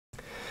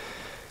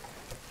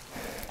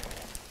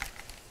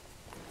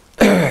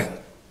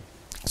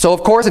So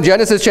of course in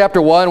Genesis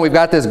chapter 1, we've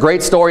got this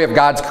great story of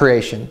God's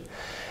creation.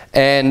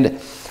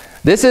 And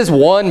this is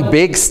one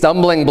big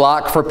stumbling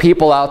block for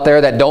people out there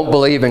that don't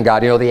believe in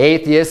God. You know, the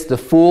atheist, the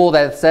fool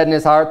that said in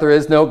his heart there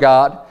is no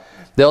God.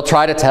 They'll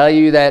try to tell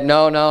you that,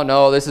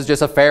 no, this is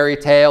just a fairy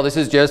tale. This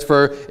is just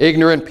for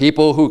ignorant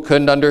people who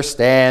couldn't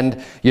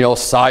understand, you know,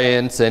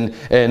 science and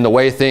the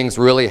way things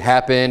really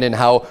happen and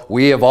how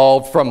we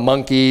evolved from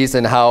monkeys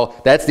and how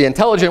that's the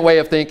intelligent way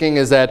of thinking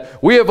is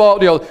that we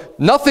evolved, you know,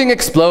 nothing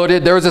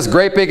exploded. There was this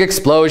great big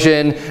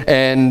explosion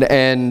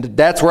and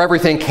that's where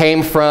everything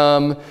came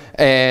from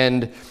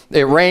and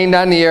it rained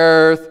on the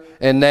earth.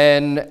 And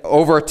then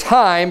over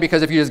time,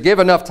 because if you just give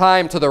enough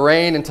time to the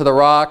rain and to the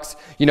rocks,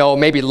 you know,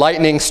 maybe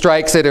lightning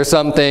strikes it or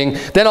something,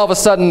 then all of a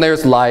sudden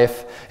there's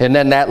life. And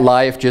then that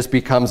life just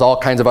becomes all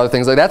kinds of other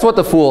things. Like that's what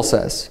the fool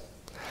says.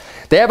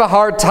 They have a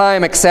hard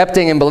time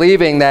accepting and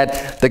believing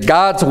that the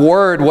God's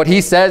word, what he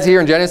says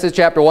here in Genesis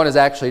chapter 1 is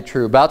actually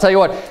true. But I'll tell you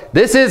what,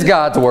 this is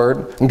God's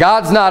word.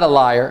 God's not a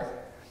liar.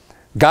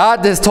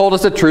 God has told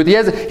us the truth. He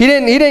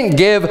didn't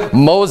give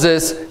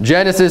Moses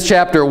Genesis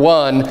chapter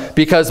 1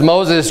 because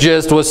Moses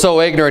just was so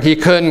ignorant he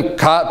couldn't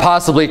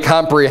possibly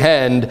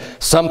comprehend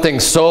something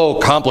so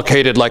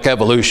complicated like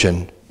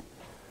evolution.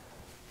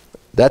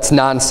 That's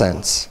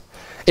nonsense.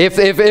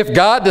 If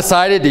God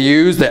decided to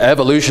use the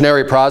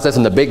evolutionary process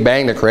and the Big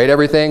Bang to create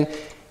everything,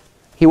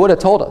 he would have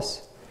told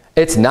us.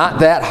 It's not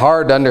that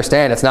hard to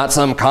understand. It's not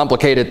some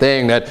complicated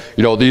thing that,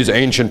 you know, these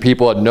ancient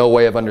people had no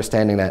way of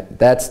understanding that.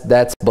 That's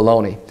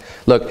baloney.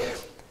 Look,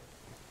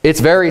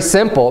 it's very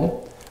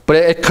simple, but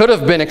it could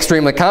have been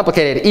extremely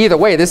complicated. Either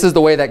way, this is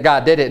the way that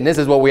God did it, and this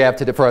is what we have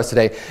to do for us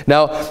today.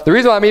 Now, the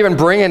reason why I'm even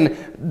bringing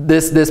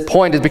this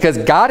point is because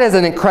God has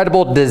an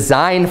incredible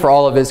design for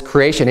all of his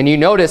creation. And you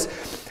notice,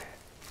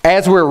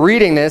 as we're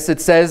reading this,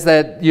 it says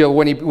that, you know,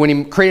 when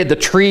he created the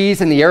trees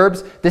and the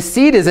herbs, the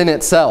seed is in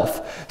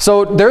itself.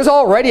 So there's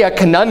already a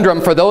conundrum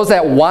for those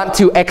that want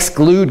to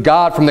exclude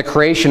God from the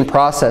creation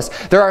process.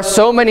 There are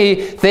so many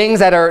things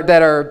that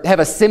have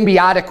a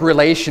symbiotic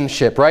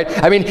relationship,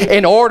 right? I mean,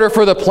 in order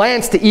for the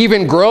plants to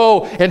even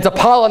grow and to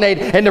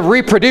pollinate and to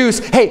reproduce,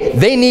 hey,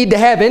 they need to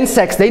have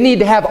insects. They need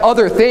to have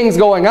other things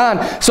going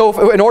on.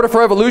 So in order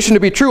for evolution to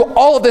be true,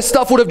 all of this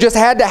stuff would have just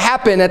had to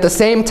happen at the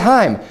same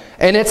time.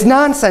 And it's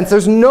nonsense.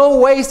 There's no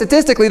way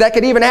statistically that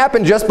could even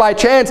happen just by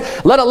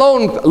chance, let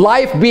alone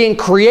life being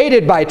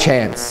created by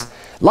chance.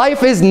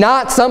 Life is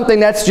not something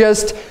that's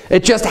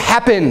it just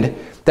happened.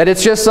 That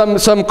it's just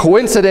some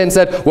coincidence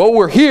that, well,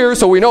 we're here,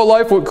 so we know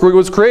life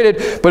was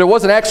created, but it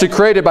wasn't actually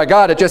created by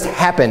God. It just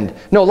happened.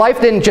 No, life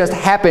didn't just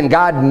happen.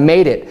 God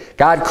made it.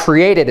 God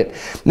created it.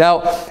 Now,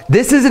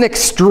 this is an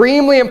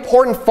extremely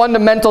important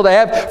fundamental to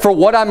have for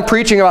what I'm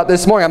preaching about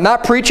this morning. I'm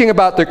not preaching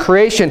about the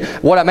creation.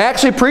 What I'm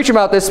actually preaching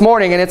about this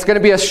morning, and it's going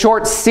to be a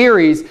short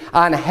series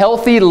on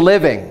healthy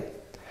living.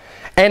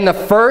 And the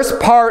first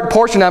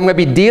portion I'm going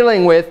to be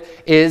dealing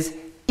with is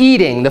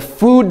eating, the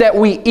food that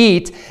we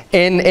eat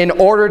in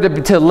order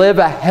to live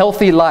a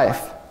healthy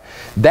life.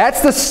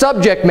 That's the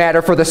subject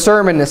matter for the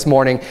sermon this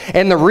morning.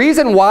 And the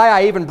reason why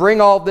I even bring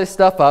all this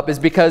stuff up is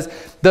because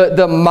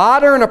the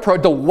modern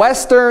approach, the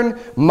Western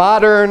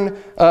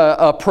modern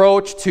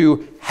approach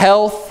to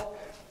health,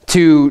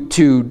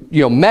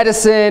 to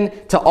medicine,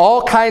 to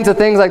all kinds of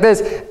things like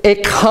this,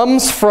 it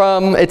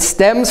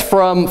stems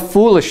from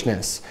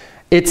foolishness.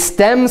 It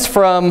stems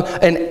from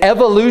an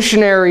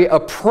evolutionary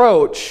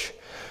approach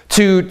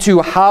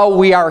to how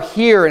we are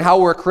here and how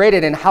we're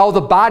created and how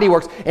the body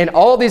works and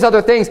all these other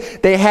things.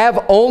 They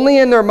have only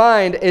in their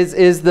mind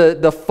is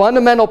the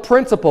fundamental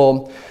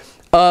principle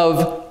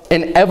of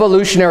an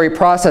evolutionary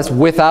process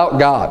without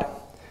God.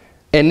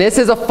 And this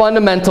is a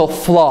fundamental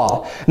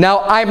flaw. Now,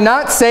 I'm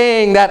not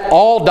saying that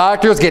all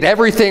doctors get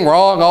everything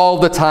wrong all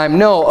the time.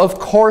 No, of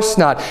course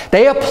not.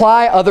 They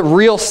apply other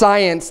real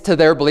science to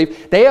their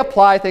belief. They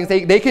apply things.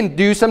 They can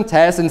do some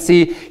tests and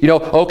see,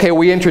 okay,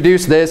 we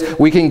introduce this.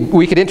 We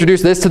could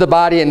introduce this to the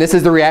body, and this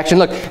is the reaction.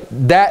 Look,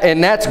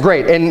 that's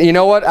great. And you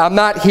know what? I'm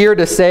not here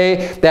to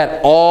say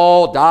that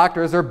all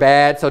doctors are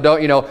bad. So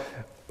don't,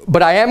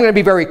 but I am going to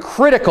be very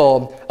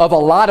critical of a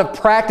lot of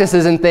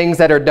practices and things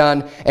that are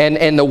done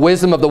and the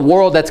wisdom of the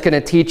world that's going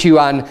to teach you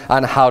on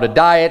how to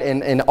diet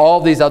and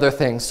all these other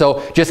things.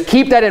 So just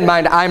keep that in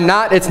mind.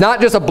 It's not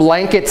just a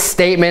blanket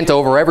statement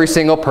over every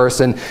single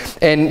person.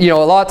 And a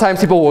lot of times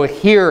people will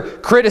hear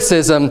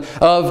criticism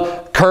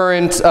of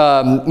current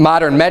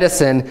modern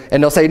medicine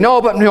and they'll say,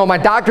 no, but my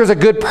doctor's a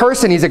good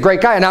person. He's a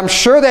great guy. And I'm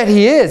sure that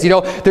he is.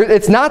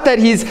 It's not that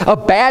he's a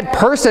bad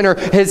person or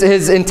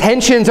his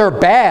intentions are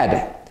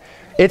bad.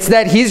 It's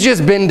that he's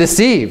just been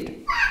deceived.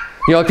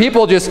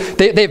 People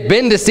they've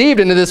been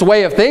deceived into this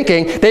way of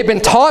thinking. They've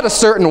been taught a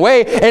certain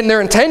way, and their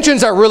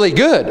intentions are really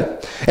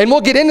good. And we'll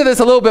get into this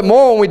a little bit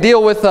more when we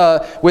deal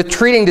with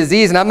treating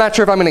disease. And I'm not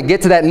sure if I'm going to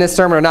get to that in this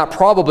sermon or not.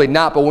 Probably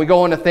not. But when we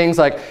go into things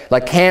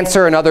like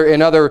cancer and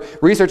other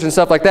research and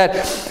stuff like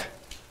that,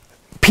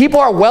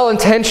 people are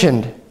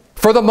well-intentioned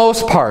for the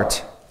most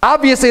part.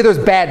 Obviously, there's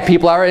bad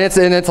people out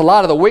there, and it's a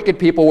lot of the wicked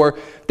people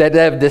that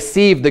have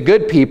deceived the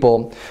good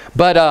people.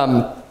 But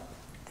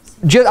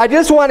I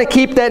just want to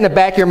keep that in the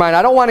back of your mind.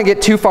 I don't want to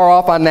get too far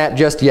off on that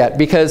just yet,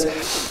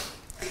 because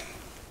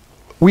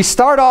we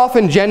start off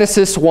in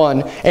Genesis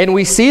 1 and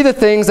we see the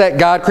things that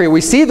God created.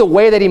 We see the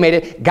way that he made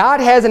it. God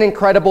has an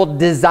incredible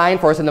design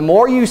for us. And the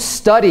more you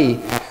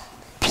study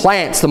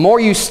plants, the more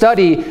you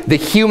study the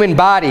human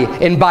body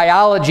and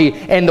biology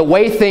and the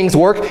way things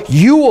work,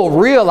 you will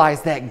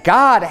realize that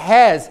God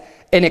has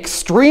an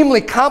extremely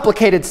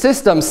complicated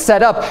system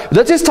set up.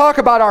 Let's just talk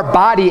about our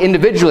body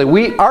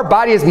individually. Our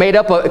body is made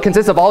up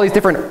consists of all these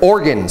different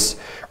organs,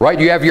 right?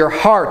 You have your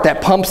heart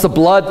that pumps the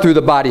blood through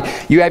the body.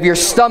 You have your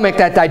stomach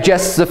that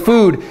digests the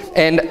food,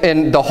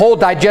 and the whole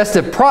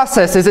digestive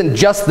process isn't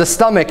just the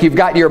stomach. You've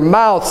got your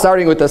mouth,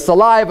 starting with the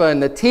saliva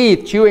and the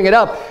teeth, chewing it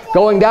up,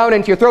 going down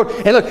into your throat.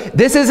 And look,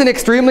 this is an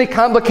extremely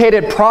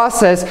complicated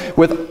process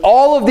with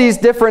all of these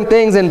different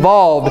things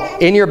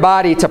involved in your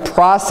body to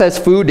process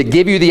food, to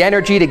give you the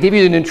energy, to give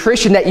you the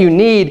nutrition that you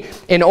need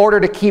in order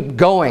to keep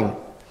going.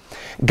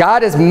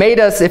 God has made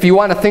us, if you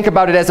want to think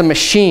about it, as a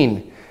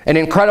machine. An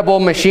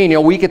incredible machine. You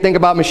know, we could think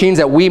about machines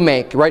that we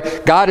make,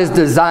 right? God has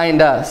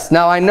designed us.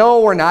 Now, I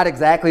know we're not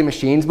exactly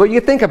machines, but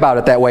you think about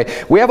it that way.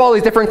 We have all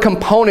these different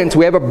components.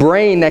 We have a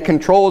brain that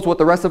controls what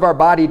the rest of our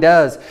body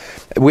does.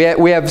 We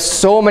have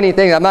so many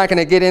things. I'm not going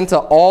to get into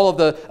all of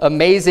the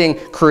amazing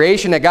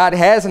creation that God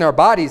has in our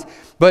bodies,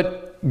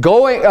 but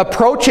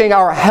approaching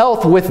our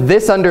health with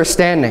this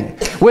understanding,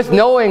 with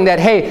knowing that,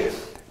 hey,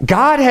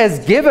 God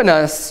has given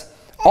us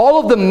all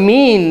of the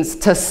means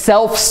to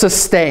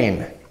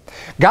self-sustain.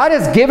 God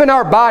has given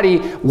our body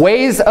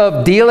ways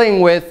of dealing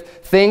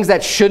with things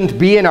that shouldn't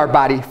be in our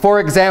body. For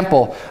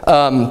example,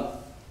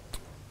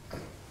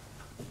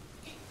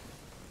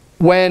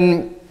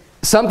 when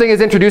something is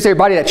introduced to your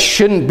body that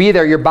shouldn't be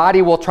there, your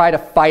body will try to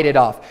fight it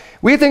off.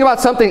 We think about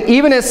something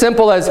even as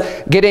simple as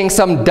getting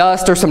some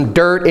dust or some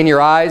dirt in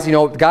your eyes. You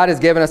know, God has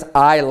given us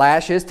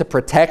eyelashes to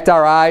protect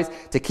our eyes,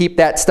 to keep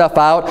that stuff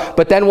out.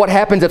 But then what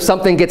happens if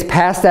something gets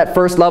past that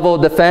first level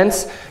of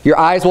defense? Your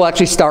eyes will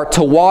actually start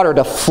to water,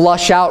 to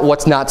flush out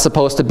what's not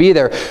supposed to be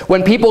there.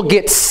 When people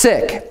get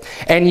sick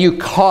and you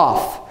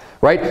cough,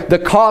 right? The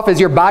cough is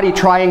your body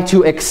trying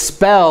to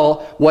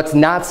expel what's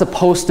not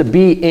supposed to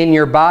be in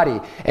your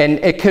body. And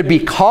it could be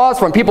caused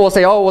from, people will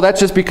say, oh, well, that's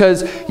just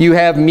because you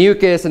have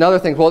mucus and other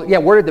things. Well, yeah,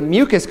 where did the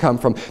mucus come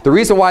from? The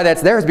reason why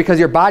that's there is because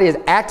your body is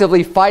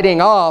actively fighting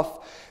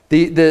off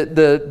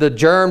the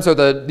germs or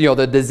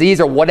the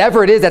disease or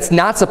whatever it is that's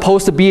not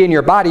supposed to be in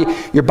your body.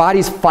 Your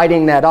body's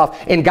fighting that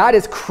off. And God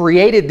has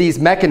created these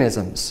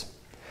mechanisms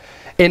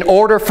in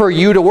order for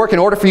you to work, in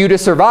order for you to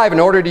survive, in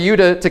order for you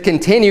to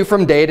continue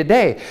from day to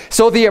day.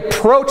 So the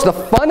approach, the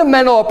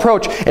fundamental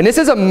approach, and this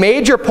is a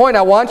major point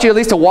I want you at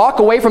least to walk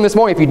away from this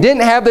morning. If you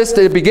didn't have this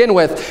to begin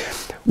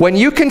with, when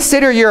you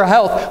consider your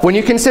health, when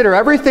you consider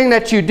everything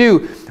that you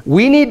do,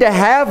 we need to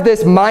have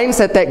this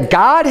mindset that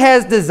God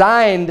has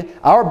designed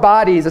our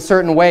bodies a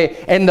certain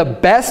way, and the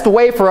best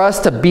way for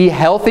us to be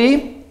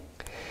healthy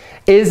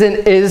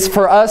is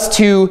for us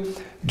to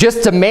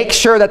just to make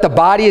sure that the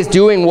body is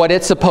doing what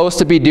it's supposed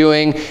to be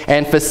doing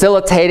and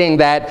facilitating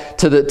that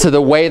to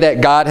the way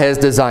that God has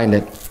designed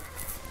it.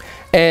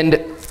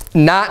 And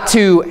not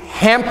to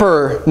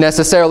hamper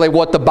necessarily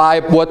what the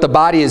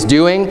body is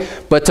doing,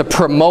 but to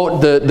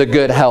promote the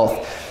good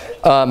health.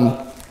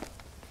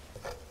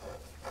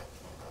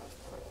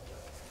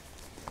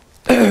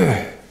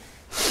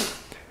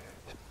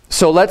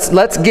 So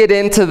let's get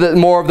into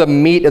more of the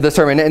meat of the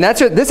sermon, and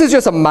this is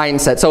just a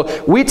mindset. So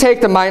I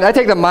take the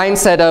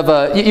mindset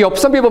of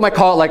some people might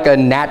call it like a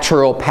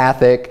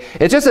naturopathic.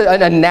 It's just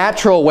a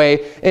natural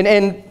way, and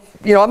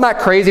I'm not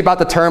crazy about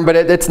the term, but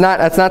it's not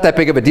that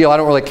big of a deal. I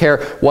don't really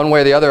care one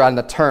way or the other on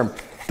the term.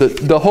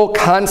 The whole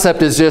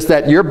concept is just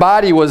that your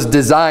body was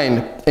designed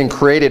and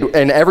created,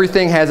 and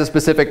everything has a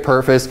specific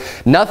purpose.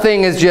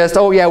 Nothing is just,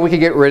 oh yeah, we could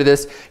get rid of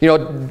this.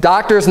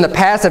 Doctors in the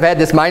past have had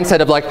this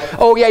mindset of like,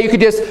 oh yeah, you're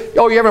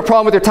having a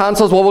problem with your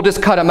tonsils, well, we'll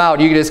just cut them out.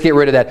 You can just get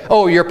rid of that.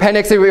 Oh, your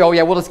appendix, oh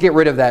yeah, we'll just get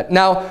rid of that.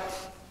 Now,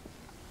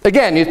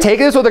 again, you take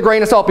this with a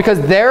grain of salt, because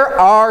there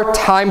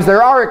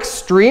are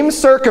extreme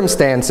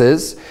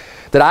circumstances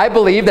that I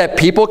believe that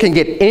people can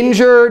get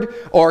injured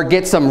or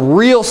get some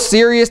real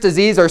serious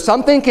disease, or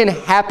something can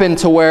happen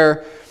to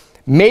where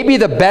maybe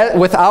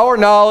with our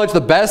knowledge,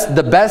 the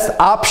best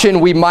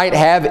option we might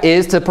have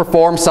is to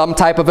perform some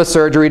type of a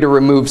surgery to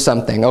remove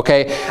something,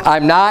 okay?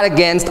 I'm not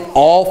against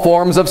all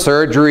forms of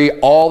surgery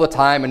all the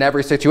time in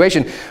every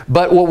situation,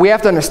 but what we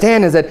have to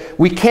understand is that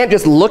we can't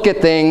just look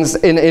at things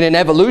in an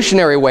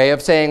evolutionary way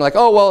of saying like,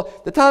 oh, well,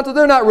 the tonsils,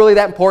 they're not really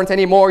that important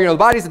anymore. The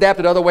body's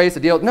adapted other ways to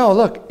deal. No,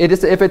 look,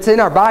 if it's in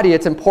our body,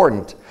 it's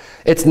important.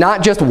 It's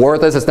not just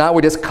worthless. It's not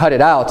we just cut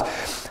it out.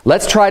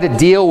 Let's try to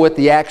deal with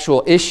the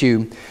actual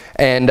issue.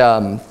 And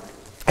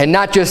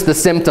not just the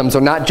symptoms, or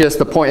not just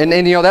the point.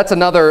 And that's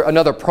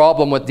another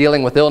problem with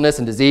dealing with illness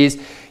and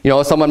disease.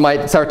 Someone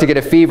might start to get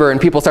a fever and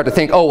people start to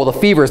think, oh, well, the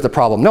fever is the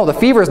problem. No, the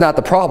fever is not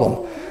the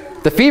problem.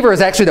 The fever is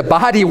actually the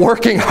body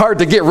working hard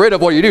to get rid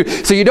of what you do.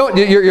 So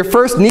your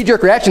first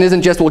knee-jerk reaction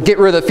isn't just, well, get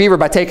rid of the fever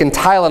by taking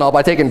Tylenol,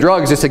 by taking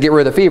drugs just to get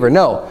rid of the fever.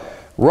 No.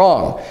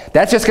 Wrong.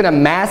 That's just going to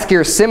mask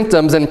your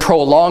symptoms and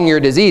prolong your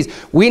disease.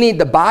 We need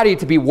the body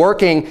to be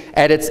working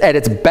at its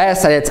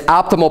best, at its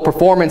optimal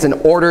performance in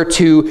order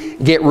to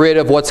get rid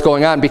of what's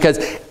going on. Because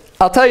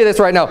I'll tell you this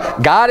right now,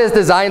 God has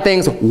designed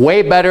things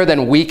way better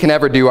than we can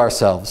ever do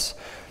ourselves.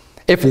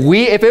 If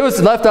it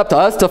was left up to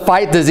us to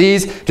fight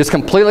disease just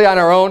completely on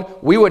our own,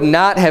 we would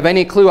not have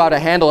any clue how to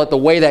handle it the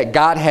way that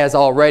God has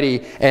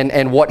already,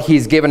 and what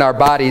He's given our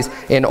bodies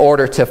in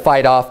order to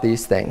fight off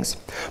these things.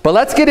 But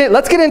let's get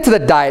into the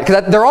diet,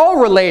 because they're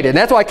all related. And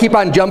that's why I keep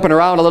on jumping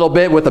around a little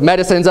bit with the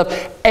medicine and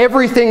stuff.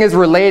 Everything is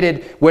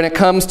related when it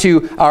comes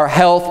to our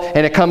health,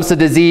 and it comes to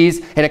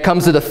disease, and it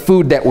comes to the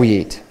food that we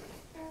eat.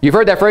 You've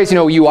heard that phrase,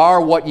 you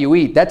are what you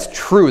eat. That's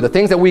true. The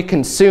things that we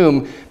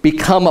consume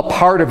become a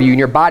part of you, and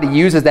your body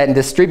uses that and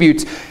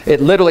distributes.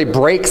 It literally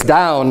breaks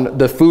down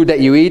the food that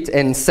you eat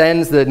and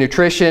sends the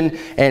nutrition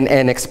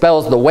and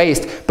expels the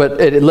waste,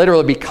 but it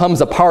literally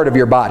becomes a part of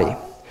your body.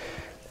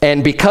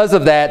 And because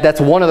of that,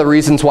 that's one of the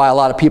reasons why a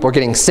lot of people are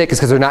getting sick, is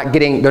because they're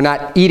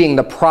not eating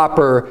the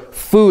proper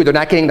food, they're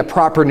not getting the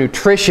proper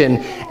nutrition,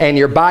 and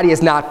your body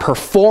is not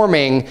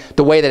performing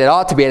the way that it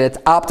ought to be at its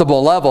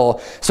optimal level,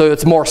 so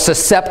it's more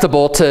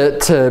susceptible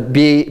to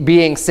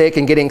being sick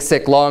and getting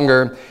sick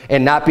longer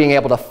and not being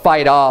able to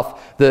fight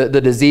off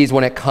the disease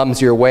when it comes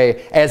your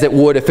way, as it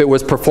would if it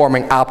was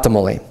performing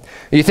optimally.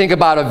 You think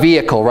about a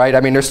vehicle, right?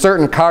 I mean, there's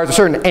certain cars, there's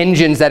certain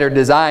engines that are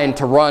designed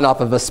to run off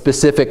of a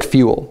specific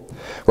fuel.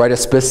 Right, a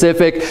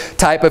specific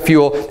type of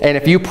fuel, and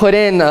if you put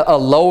in a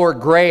lower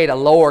grade, a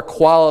lower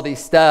quality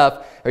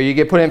stuff, or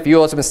you put in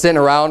fuel that's been sitting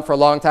around for a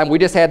long time. We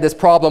just had this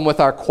problem with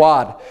our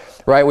quad,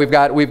 right? We've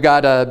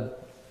got a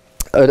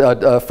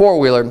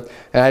four-wheeler,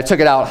 and I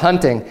took it out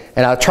hunting,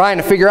 and I was trying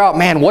to figure out,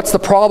 man, what's the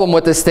problem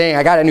with this thing?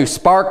 I got a new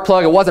spark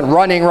plug. It wasn't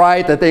running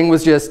right. The thing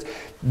was just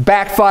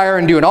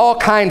backfiring, doing all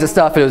kinds of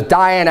stuff. It was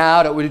dying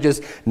out. It was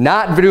just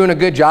not doing a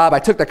good job. I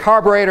took the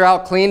carburetor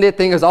out, cleaned it.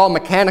 Thing was all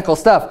mechanical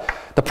stuff.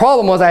 The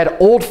problem was I had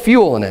old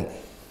fuel in it.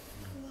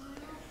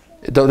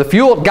 The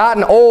fuel had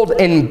gotten old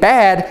and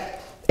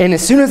bad, and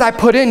as soon as I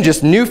put in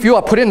just new fuel,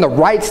 I put in the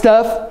right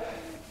stuff,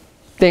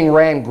 thing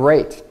ran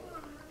great.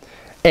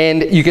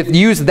 And you could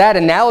use that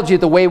analogy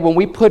the way when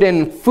we put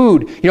in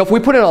food. If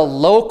we put in a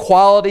low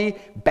quality,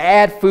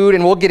 bad food,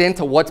 and we'll get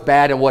into what's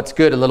bad and what's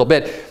good a little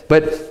bit,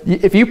 but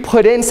if you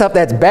put in stuff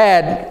that's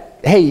bad,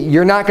 hey,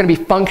 you're not going to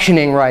be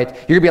functioning right.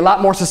 You're going to be a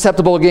lot more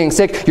susceptible to getting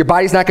sick. Your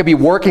body's not going to be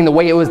working the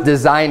way it was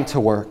designed to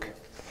work.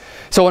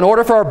 So in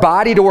order for our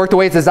body to work the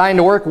way it's designed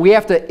to work, we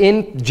have to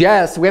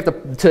ingest, we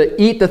have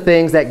to eat the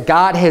things that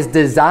God has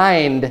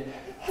designed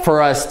for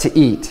us to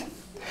eat.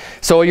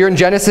 So you're in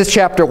Genesis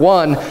chapter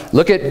 1,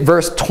 look at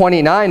verse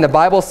 29. The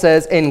Bible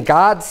says, "And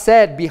God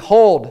said,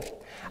 Behold,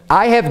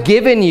 I have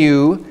given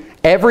you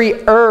every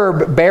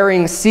herb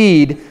bearing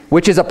seed,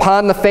 which is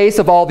upon the face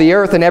of all the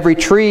earth, and every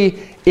tree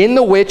in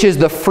the which is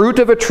the fruit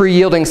of a tree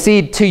yielding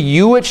seed. To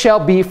you it shall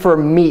be for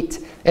meat."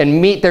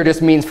 And meat there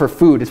just means for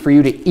food. It's for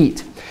you to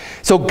eat.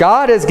 So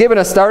God has given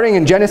us, starting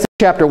in Genesis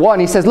chapter 1,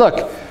 He says,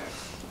 look,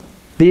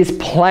 these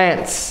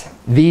plants,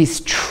 these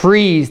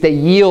trees, they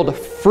yield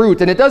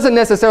fruit. And it doesn't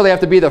necessarily have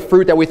to be the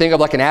fruit that we think of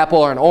like an apple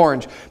or an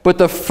orange, but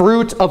the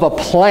fruit of a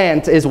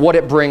plant is what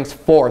it brings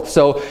forth.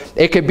 So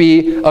it could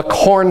be a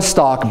corn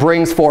stalk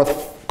brings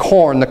forth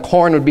corn. The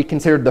corn would be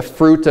considered the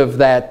fruit of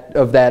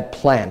that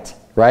plant,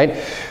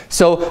 right?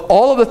 So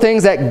all of the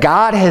things that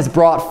God has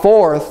brought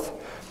forth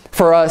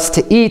for us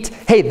to eat,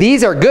 hey,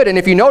 these are good. And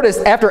if you notice,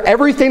 after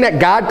everything that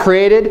God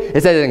created,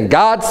 it says, and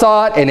God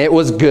saw it, and it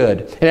was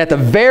good. And at the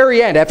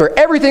very end, after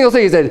everything else,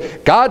 He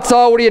said, God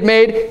saw what He had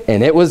made,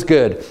 and it was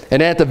good.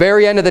 And then at the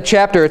very end of the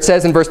chapter, it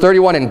says in verse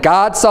 31, and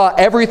God saw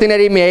everything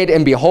that He made,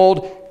 and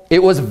behold,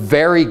 it was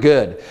very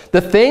good. The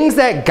things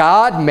that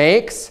God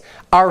makes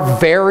are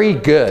very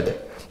good.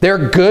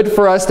 They're good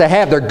for us to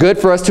have. They're good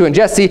for us to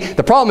ingest. See,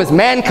 the problem is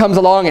man comes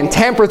along and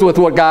tampers with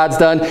what God's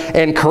done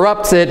and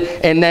corrupts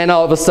it, and then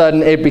all of a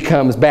sudden it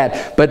becomes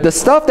bad. But the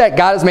stuff that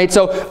God has made,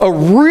 so a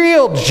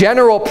real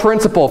general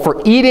principle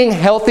for eating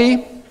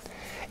healthy,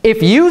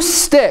 if you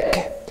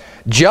stick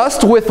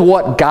just with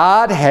what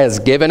God has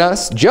given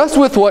us, just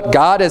with what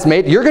God has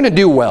made, you're going to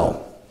do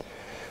well.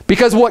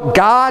 Because what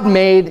God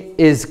made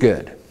is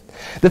good.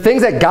 The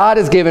things that God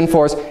has given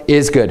for us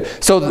is good.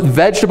 So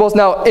vegetables,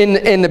 now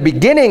in the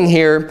beginning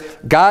here,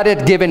 God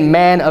had given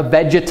man a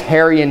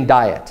vegetarian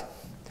diet.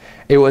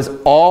 It was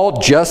all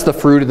just the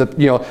fruit of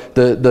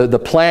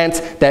the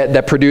plants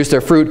that produced their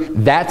fruit.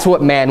 That's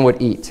what man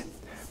would eat.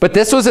 But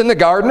this was in the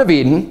Garden of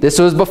Eden. This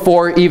was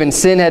before even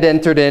sin had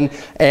entered in.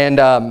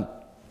 And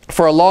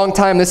for a long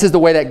time, this is the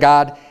way that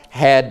God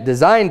had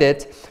designed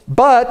it.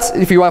 But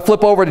if you want to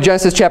flip over to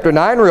Genesis chapter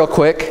 9 real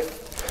quick,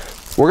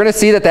 we're going to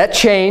see that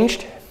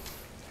changed.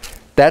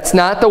 That's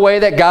not the way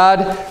that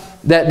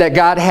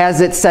God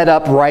has it set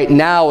up right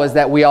now, is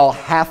that we all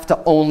have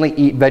to only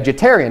eat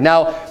vegetarian.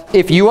 Now,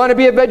 if you want to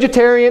be a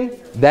vegetarian,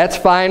 that's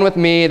fine with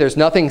me. There's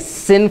nothing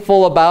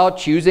sinful about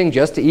choosing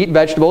just to eat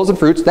vegetables and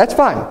fruits. That's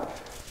fine.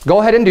 Go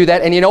ahead and do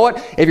that. And you know what?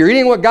 If you're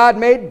eating what God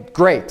made,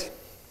 great.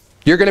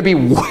 You're going to be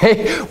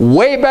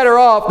way better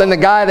off than the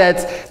guy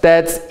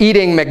that's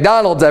eating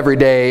McDonald's every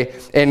day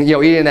and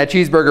eating that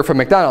cheeseburger from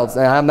McDonald's.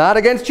 And I'm not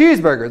against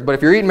cheeseburgers, but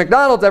if you're eating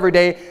McDonald's every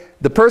day,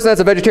 the person that's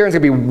a vegetarian is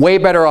going to be way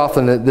better off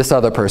than this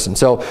other person.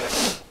 So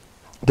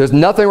there's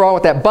nothing wrong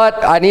with that.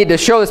 But I need to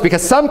show this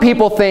because some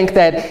people think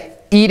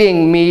that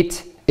eating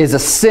meat is a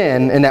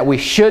sin and that we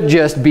should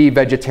just be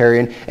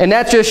vegetarian. And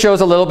that just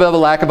shows a little bit of a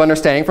lack of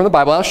understanding from the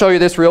Bible. I'll show you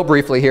this real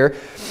briefly here.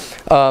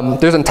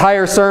 There's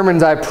entire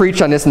sermons I've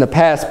preached on this in the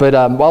past, but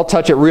I'll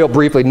touch it real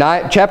briefly.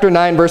 Chapter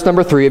 9, verse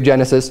number 3 of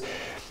Genesis. The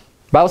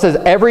Bible says,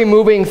 every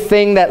moving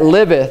thing that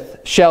liveth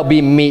shall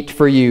be meat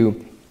for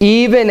you.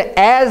 Even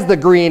as the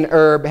green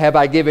herb have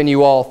I given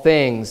you all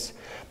things.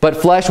 But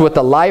flesh with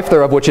the life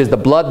thereof, which is the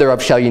blood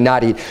thereof, shall you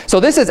not eat. So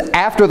this is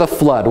after the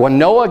flood. When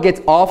Noah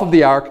gets off of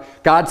the ark,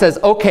 God says,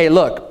 okay,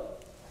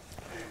 look,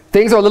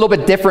 things are a little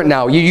bit different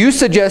now. You used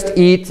to just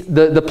eat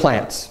the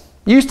plants.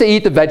 You used to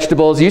eat the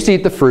vegetables. You used to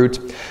eat the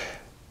fruit.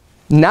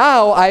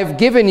 Now I've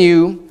given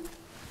you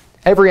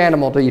every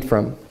animal to eat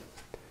from.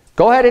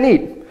 Go ahead and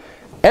eat.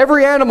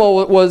 Every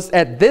animal was,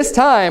 at this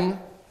time,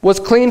 was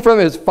clean for them.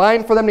 It was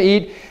fine for them to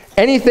eat.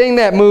 Anything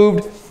that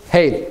moved,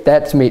 hey,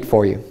 that's meat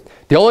for you.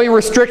 The only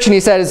restriction, he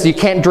said, is you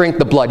can't drink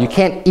the blood. You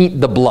can't eat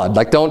the blood.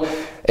 Like don't,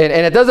 and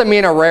it doesn't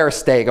mean a rare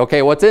steak,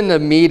 okay? What's in the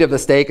meat of the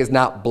steak is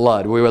not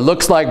blood. It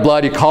looks like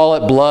blood. You call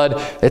it blood.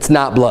 It's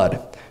not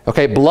blood.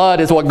 Okay,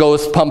 blood is what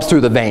pumps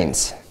through the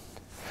veins.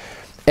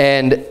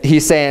 And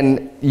he's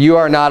saying, you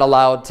are not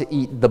allowed to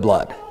eat the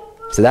blood.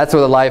 So that's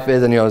where the life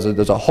is, and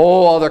there's a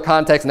whole other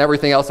context and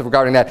everything else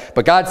regarding that.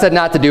 But God said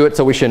not to do it,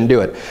 so we shouldn't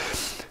do it.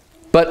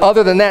 But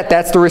other than that,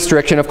 that's the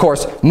restriction. Of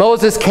course,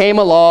 Moses came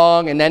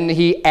along, and then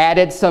he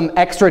added some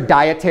extra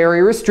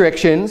dietary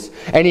restrictions,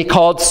 and he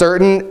called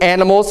certain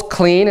animals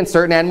clean and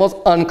certain animals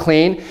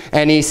unclean.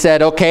 And he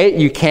said, okay,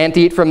 you can't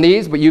eat from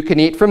these, but you can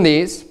eat from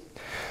these.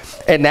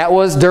 And that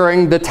was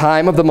during the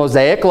time of the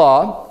Mosaic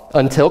Law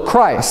until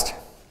Christ.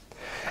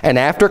 And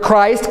after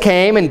Christ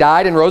came and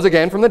died and rose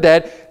again from the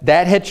dead,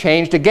 that had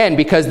changed again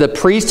because the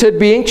priesthood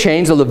being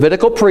changed, the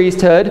Levitical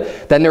priesthood,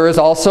 then there was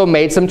also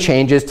made some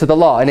changes to the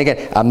law. And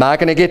again, I'm not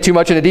going to get too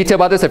much into detail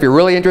about this. If you're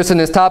really interested in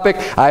this topic,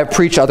 I have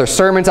preached other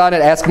sermons on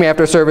it. Ask me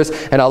after service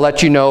and I'll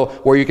let you know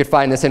where you could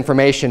find this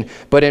information.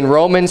 But in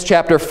Romans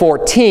chapter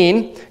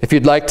 14, if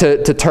you'd like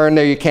to turn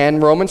there, you can.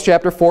 Romans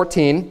chapter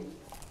 14.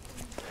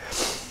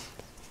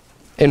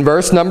 In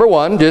verse number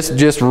 1,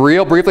 just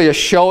real briefly, just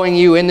showing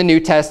you in the New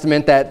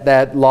Testament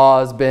that law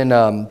has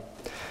been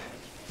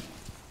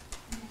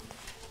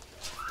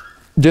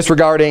just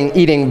regarding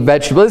eating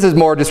vegetables. This is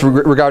more just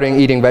regarding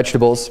eating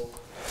vegetables.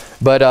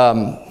 But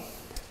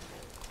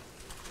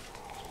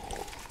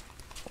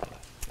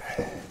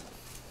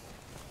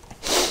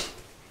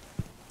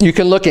you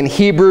can look in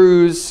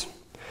Hebrews.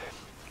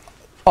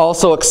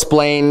 Also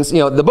explains,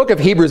 the book of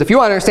Hebrews, if you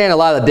want to understand a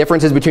lot of the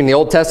differences between the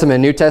Old Testament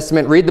and New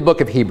Testament, read the book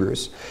of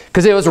Hebrews.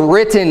 Because it was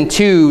written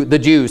to the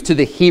Jews, to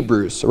the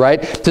Hebrews,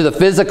 right? To the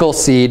physical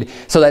seed,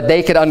 so that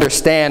they could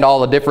understand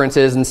all the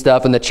differences and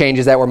stuff and the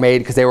changes that were made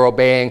because they were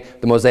obeying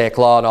the Mosaic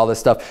Law and all this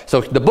stuff.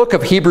 So the book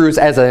of Hebrews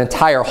as an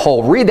entire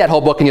whole, read that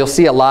whole book and you'll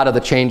see a lot of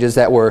the changes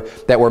that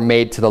were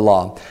made to the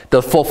law.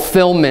 The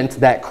fulfillment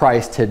that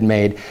Christ had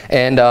made.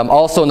 And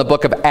also in the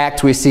book of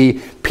Acts we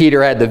see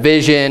Peter had the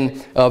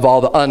vision of all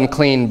the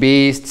unclean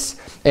beasts,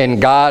 and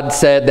God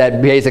said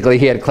that basically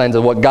he had cleansed it.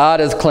 What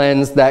God has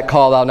cleansed, that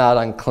call thou not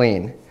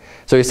unclean.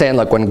 So he's saying,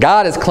 look, when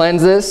God has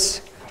cleansed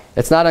this,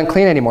 it's not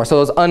unclean anymore.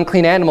 So those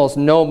unclean animals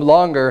no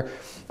longer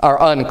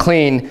are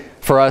unclean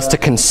for us to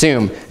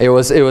consume. It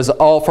was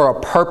all for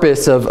a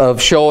purpose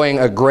of showing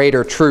a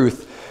greater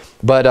truth.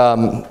 But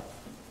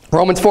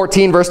Romans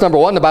 14, verse number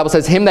 1, the Bible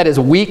says, him that is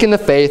weak in the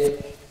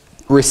faith,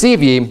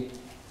 receive ye,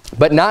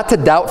 but not to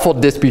doubtful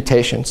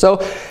disputation. So,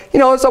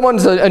 if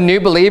someone's a new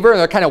believer and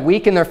they're kind of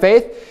weak in their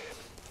faith,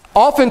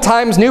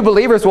 oftentimes new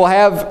believers will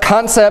have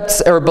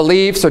concepts or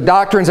beliefs or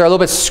doctrines that are a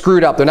little bit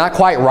screwed up. They're not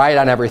quite right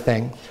on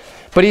everything.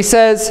 But he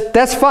says,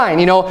 that's fine.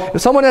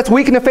 If someone that's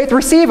weak in the faith,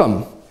 receive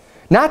them.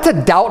 Not to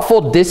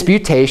doubtful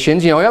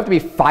disputations. You don't have to be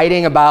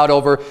fighting about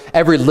over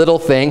every little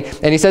thing.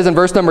 And he says in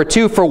verse number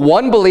 2, for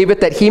one believeth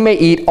that he may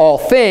eat all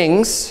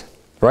things,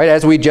 right,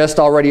 as we just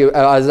already,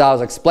 as I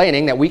was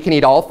explaining, that we can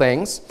eat all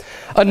things.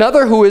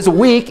 Another who is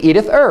weak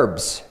eateth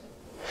herbs.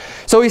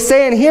 So he's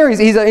saying here,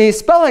 he's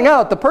spelling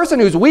out the person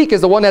who's weak is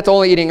the one that's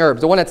only eating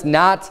herbs, the one that's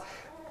not,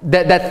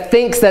 that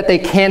thinks that they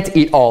can't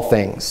eat all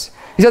things.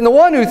 He said the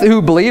one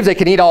who believes they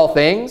can eat all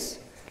things,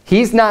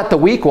 he's not the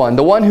weak one.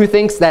 The one who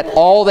thinks that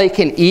all they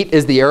can eat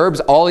is the herbs,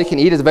 all they can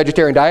eat is a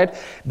vegetarian diet,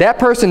 that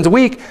person's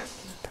weak.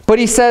 But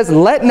he says,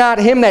 let not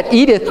him that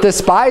eateth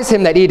despise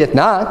him that eateth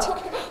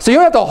not. So you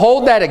don't have to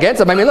hold that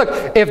against him. I mean,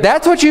 look, if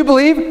that's what you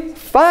believe,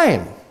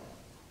 fine.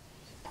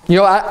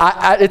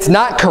 It's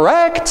not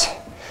correct,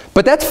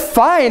 but that's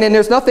fine, and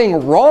there's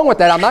nothing wrong with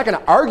that. I'm not going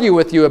to argue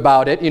with you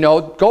about it.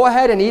 Go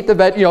ahead and eat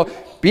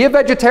be a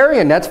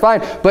vegetarian. That's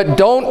fine, but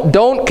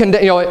don't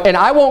condemn. And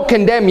I won't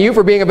condemn you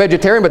for being a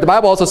vegetarian. But the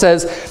Bible also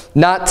says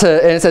not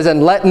to, and it says,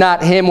 and let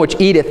not him which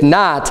eateth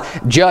not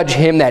judge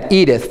him that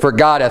eateth, for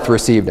God hath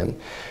received him.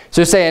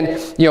 So saying,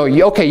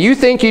 okay, you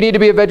think you need to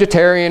be a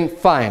vegetarian,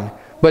 fine.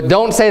 But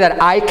don't say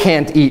that I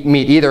can't eat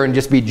meat either and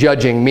just be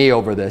judging me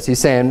over this. He's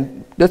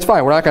saying, that's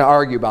fine, we're not going to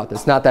argue about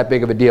this, not that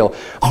big of a deal.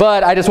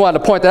 But I just wanted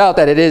to point that out,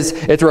 that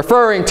it's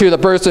referring to the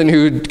person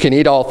who can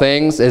eat all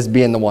things as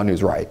being the one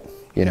who's right.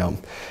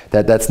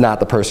 That's not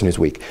the person who's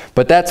weak.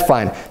 But that's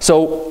fine.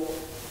 So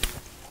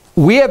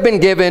we have been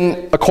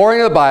given,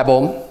 according to the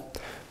Bible,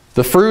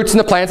 the fruits and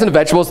the plants and the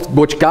vegetables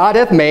which God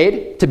hath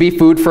made to be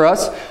food for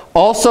us.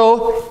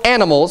 Also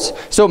animals,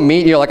 so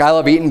meat, like I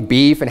love eating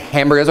beef and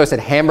hamburgers. I said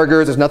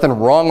hamburgers, there's nothing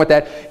wrong with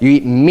that. You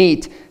eat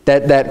meat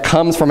that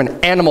comes from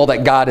an animal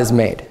that God has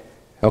made.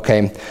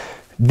 Okay?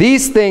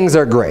 These things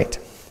are great.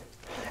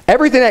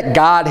 Everything that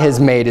God has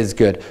made is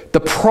good. The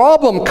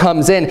problem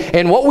comes in,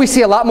 and what we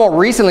see a lot more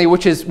recently,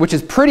 which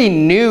is pretty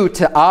new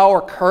to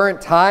our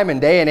current time and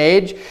day and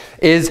age,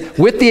 is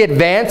with the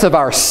advance of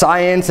our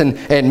science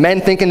and men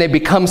thinking they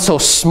become so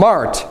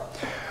smart,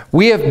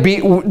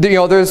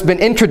 there's been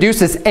introduced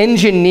this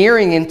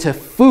engineering into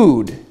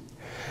food,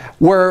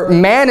 where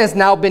man has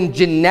now been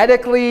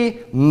genetically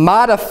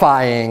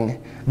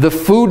modifying the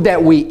food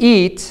that we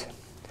eat,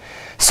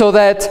 so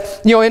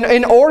that,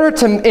 in order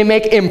to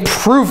make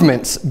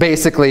improvements,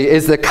 basically,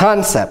 is the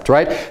concept,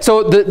 right?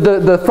 So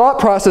the thought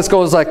process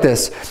goes like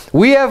this.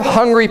 We have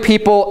hungry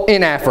people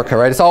in Africa,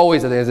 right? It's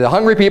always, there's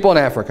hungry people in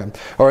Africa,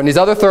 or in these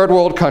other third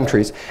world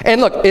countries.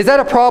 And look, is that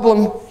a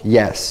problem?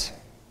 Yes.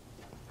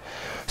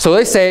 So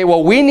they say,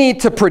 well, we need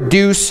to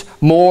produce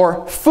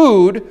more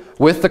food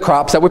with the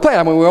crops that we plant.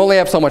 I mean, we only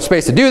have so much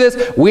space to do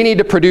this. We need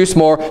to produce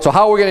more. So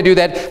how are we going to do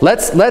that?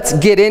 Let's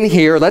get in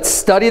here. Let's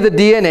study the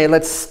DNA.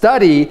 Let's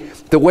study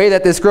the way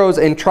that this grows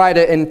and try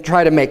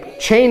to make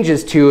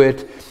changes to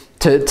it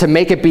to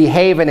make it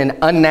behave in an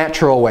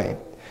unnatural way,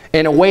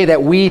 in a way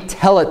that we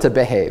tell it to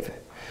behave.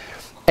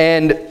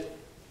 And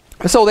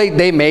so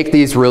they make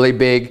these really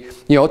big,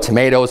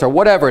 tomatoes or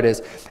whatever it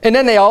is. And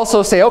then they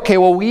also say, okay,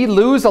 well, we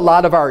lose a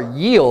lot of our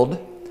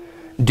yield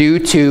due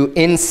to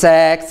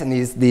insects and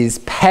these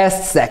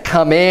pests that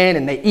come in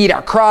and they eat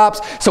our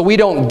crops, so we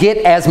don't get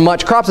as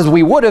much crops as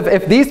we would have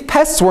if these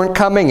pests weren't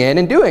coming in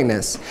and doing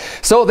this.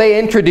 So they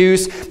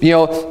introduce,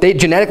 they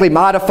genetically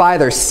modify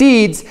their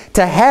seeds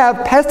to have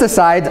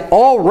pesticides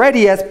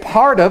already as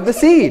part of the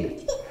seed.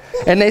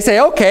 And they say,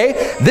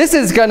 okay, this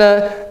is going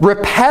to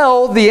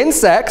repel the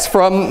insects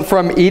from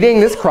eating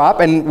this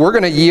crop, and we're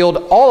going to yield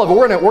all of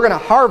it. We're going to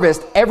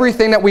harvest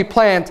everything that we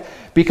plant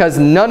because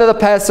none of the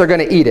pests are going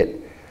to eat it.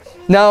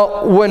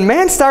 Now, when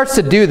man starts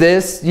to do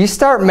this, you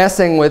start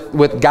messing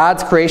with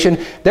God's creation.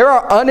 There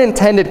are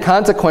unintended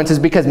consequences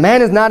because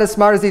man is not as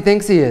smart as he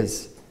thinks he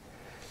is.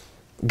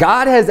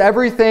 God has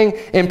everything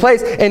in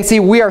place. And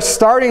see, we are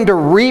starting to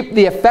reap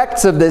the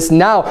effects of this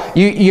now.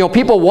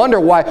 People wonder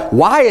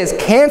why is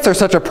cancer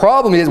such a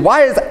problem?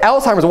 Why is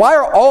Alzheimer's? Why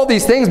are all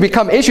these things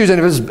become issues and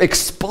it was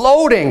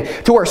exploding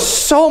to where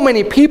so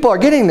many people are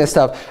getting this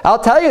stuff? I'll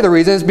tell you the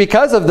reason is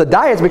because of the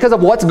diets, because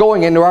of what's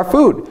going into our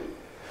food.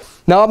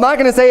 Now, I'm not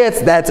going to say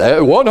that's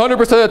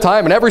 100% of the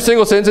time and every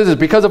single instance is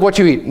because of what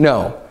you eat.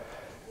 No.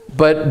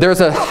 But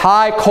there's a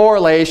high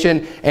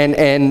correlation,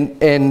 and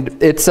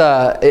there's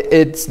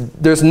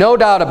no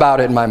doubt about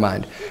it in my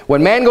mind.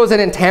 When man goes in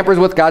and tampers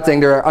with God's thing,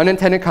 there are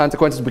unintended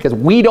consequences because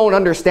we don't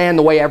understand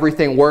the way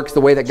everything works,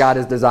 the way that God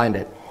has designed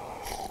it.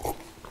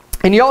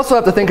 And you also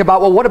have to think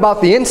about, well, what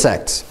about the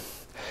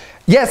insects?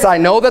 Yes, I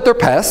know that they're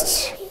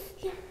pests.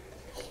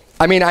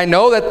 I mean, I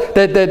know that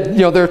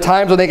there are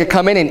times when they could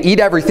come in and eat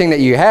everything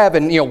that you have,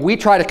 and we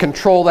try to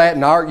control that.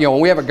 In our, when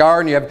we have a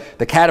garden, you have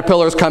the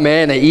caterpillars come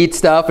in, they eat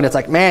stuff, and it's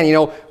like, man,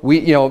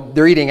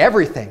 they're eating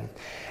everything.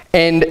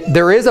 And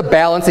there is a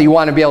balance that you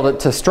want to be able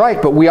to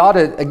strike, but we ought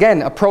to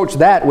again approach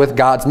that with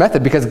God's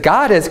method because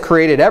God has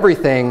created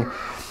everything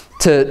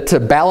to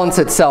balance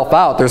itself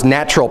out. There's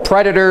natural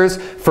predators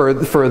for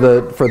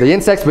the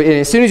insects, but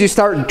as soon as you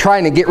start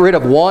trying to get rid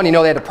of one, they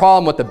had a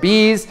problem with the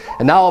bees,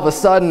 and now all of a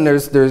sudden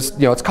there's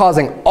it's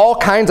causing all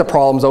kinds of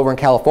problems over in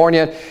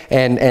California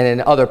and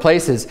in other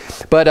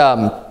places. But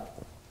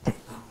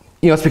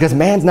it's because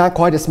man's not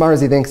quite as smart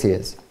as he thinks he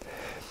is.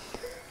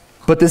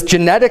 But this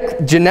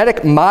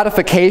genetic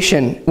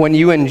modification, when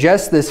you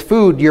ingest this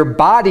food, your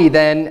body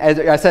then,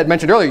 as I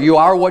mentioned earlier, you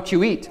are what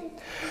you eat.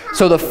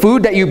 So the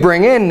food that you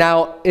bring in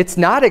now, it's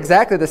not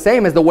exactly the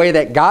same as the way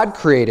that God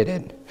created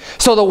it.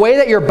 So the way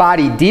that your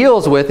body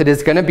deals with it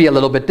is going to be a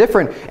little bit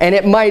different. And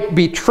it might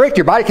be tricked.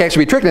 Your body can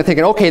actually be tricked into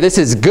thinking, okay, this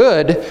is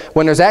good,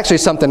 when there's actually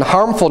something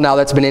harmful now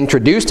that's been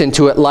introduced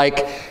into it,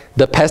 like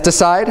the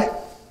pesticide,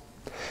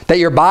 that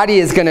your body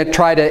is going to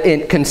try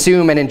to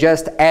consume and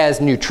ingest as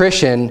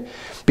nutrition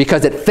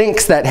because it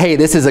thinks that, hey,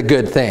 this is a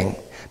good thing.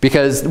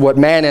 Because what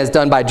man has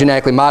done by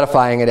genetically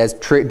modifying it has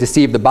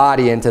deceived the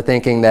body into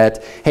thinking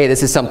that, hey,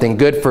 this is something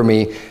good for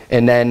me,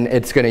 and then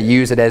it's going to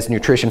use it as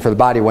nutrition for the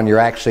body when you're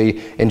actually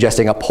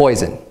ingesting a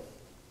poison.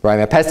 Right? I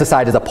mean, a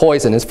pesticide is a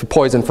poison. It's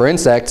poison for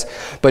insects.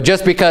 But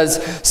just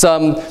because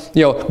some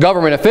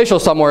government official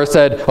somewhere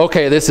said,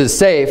 okay, this is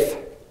safe,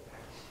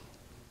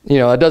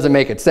 it doesn't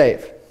make it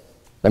safe.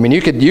 I mean,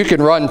 you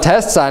can run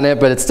tests on it,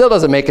 but it still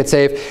doesn't make it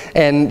safe.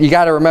 And you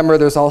got to remember,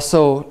 there's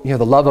also,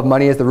 the love of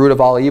money is the root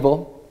of all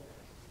evil.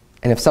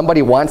 And if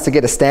somebody wants to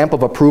get a stamp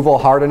of approval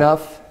hard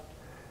enough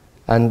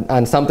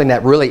on something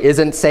that really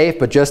isn't safe,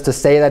 but just to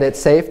say that it's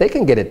safe, they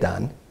can get it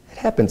done. It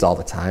happens all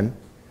the time.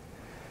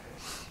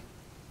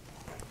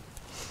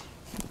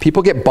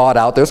 People get bought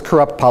out. There's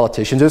corrupt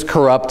politicians. There's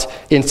corrupt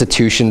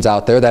institutions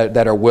out there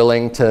that are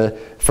willing to,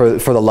 for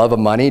the love of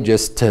money,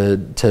 just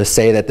to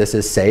say that this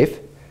is safe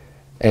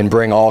and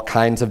bring all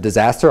kinds of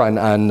disaster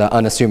on the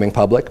unassuming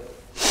public.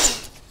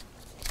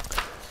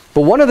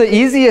 But one of the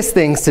easiest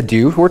things to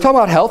do, we're talking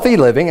about healthy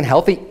living and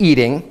healthy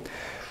eating.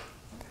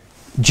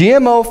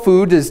 GMO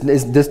food,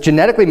 this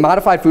genetically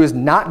modified food, is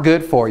not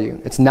good for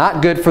you. It's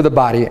not good for the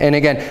body. And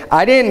again,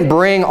 I didn't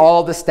bring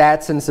all the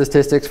stats and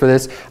statistics for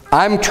this.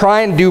 I'm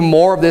trying to do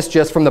more of this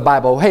just from the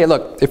Bible. Hey,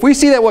 look, if we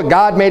see that what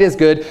God made is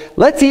good,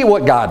 let's eat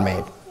what God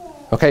made.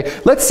 Okay,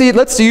 let's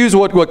use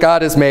what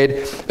God has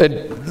made.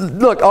 And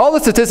look, all the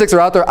statistics are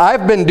out there.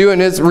 I've been doing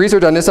this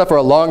research on this stuff for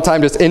a long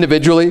time, just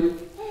individually.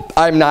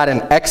 I'm not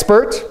an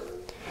expert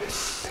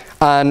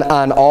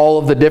on all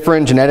of the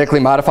different genetically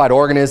modified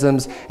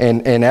organisms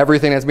and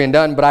everything that's being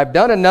done, but I've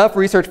done enough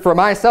research for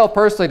myself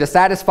personally to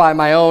satisfy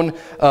my own.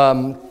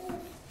 And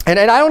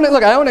I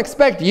don't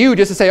expect you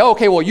just to say, oh,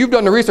 okay, well, you've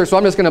done the research, so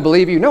I'm just going to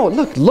believe you. No,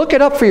 look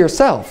it up for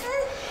yourself.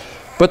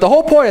 But the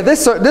whole point of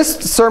this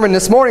sermon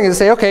this morning is to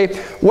say, okay,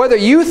 whether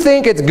you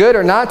think it's good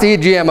or not to eat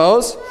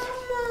GMOs,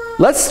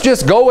 let's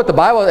just go with the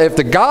Bible. If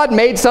the God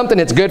made something,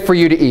 it's good for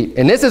you to eat.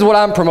 And this is what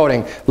I'm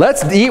promoting.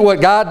 Let's eat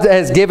what God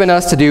has given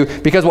us to do,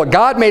 because what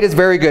God made is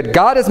very good.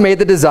 God has made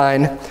the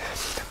design.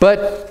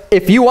 But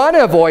if you want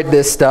to avoid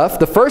this stuff,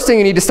 the first thing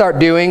you need to start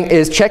doing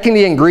is checking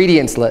the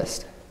ingredients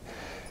list.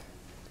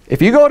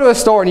 If you go to a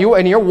store and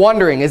you're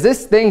wondering, is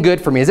this thing good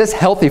for me? Is this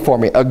healthy for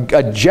me?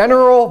 A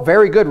general,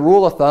 very good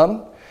rule of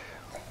thumb,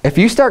 if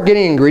you start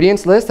getting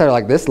ingredients lists that are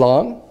like this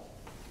long,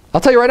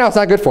 I'll tell you right now, it's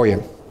not good for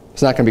you.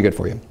 It's not going to be good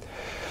for you.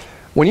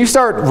 When you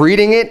start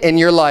reading it and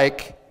you're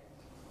like,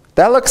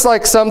 that looks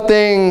like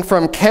something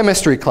from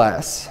chemistry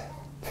class,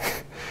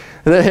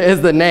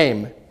 is the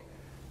name.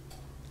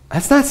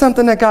 That's not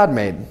something that God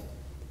made.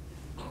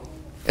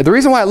 And the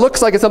reason why it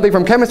looks like it's something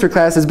from chemistry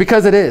class is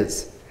because it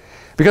is.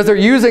 Because they're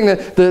using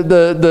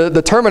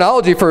the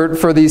terminology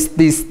for these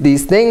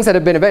things that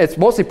have been invented. It's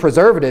mostly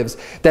preservatives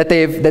that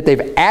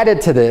they've added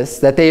to this,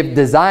 that they've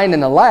designed in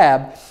the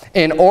lab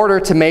in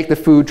order to make the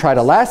food try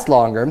to last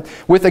longer,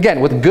 with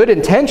good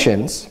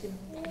intentions,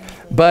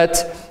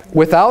 but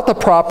without the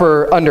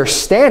proper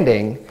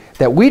understanding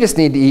that we just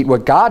need to eat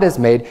what God has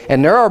made.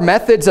 And there are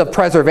methods of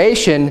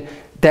preservation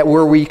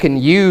where we can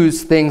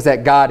use things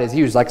that God has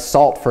used, like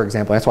salt, for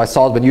example. That's why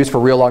salt has been used for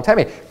a real long time.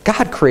 I mean,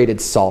 God created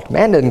salt.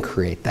 Man didn't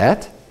create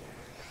that.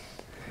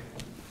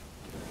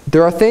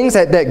 There are things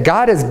that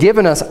God has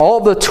given us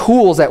all the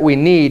tools that we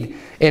need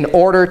in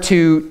order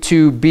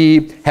to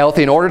be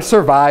healthy, in order to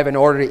survive, in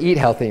order to eat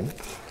healthy.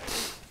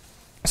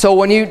 So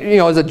when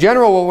as a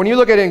general, when you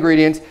look at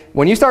ingredients,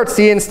 when you start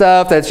seeing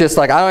stuff that's just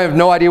like, I have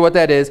no idea what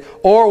that is,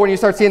 or when you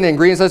start seeing the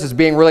ingredients list as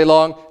being really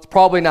long, it's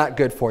probably not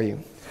good for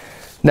you.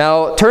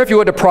 Now, turn, if you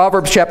would, to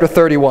Proverbs chapter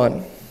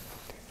 31.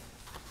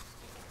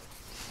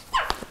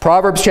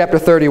 Proverbs chapter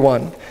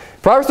 31.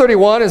 Proverbs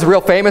 31 is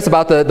real famous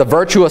about the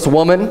virtuous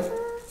woman.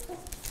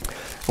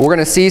 We're going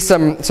to see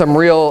some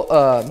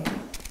real,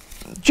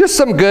 just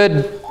some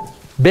good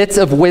bits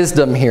of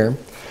wisdom here.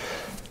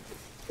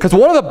 Because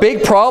one of the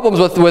big problems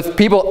with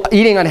people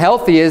eating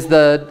unhealthy is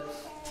the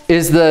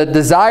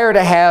desire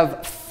to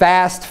have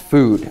fast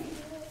food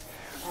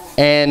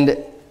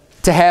and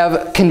to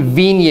have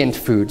convenient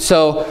food.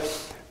 So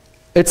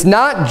it's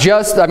not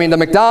just, the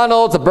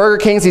McDonald's, the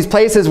Burger Kings, these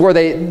places where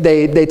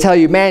they tell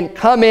you, man,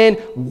 come in,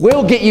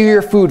 we'll get you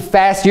your food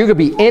fast. You're going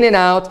to be in and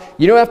out.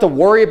 You don't have to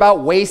worry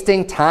about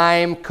wasting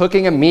time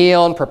cooking a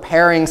meal and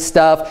preparing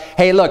stuff.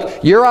 Hey,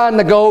 look, you're on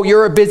the go.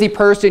 You're a busy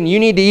person. You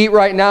need to eat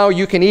right now.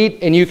 You can eat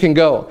and you can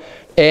go.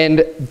 And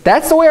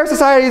that's the way our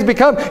society has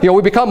become.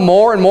 We become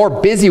more and more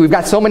busy. We've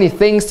got so many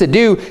things to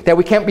do that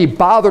we can't be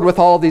bothered with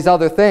all of these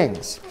other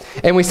things.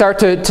 And we start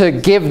to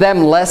give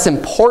them less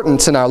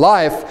importance in our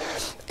life.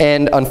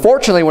 And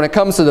unfortunately, when it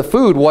comes to the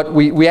food,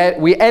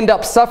 we end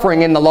up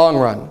suffering in the long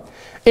run.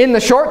 In the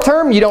short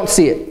term, you don't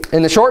see it.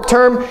 In the short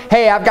term,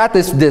 hey, I've got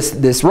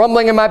this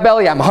rumbling in my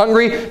belly. I'm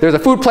hungry. There's a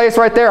food place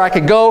right there. I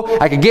could go.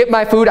 I could get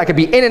my food. I could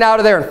be in and out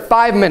of there in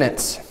 5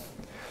 minutes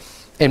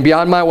and be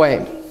on my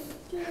way.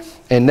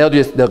 And they'll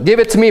give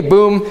it to me.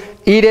 Boom,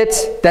 eat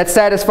it. That's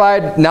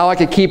satisfied. Now I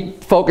could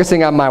keep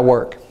focusing on my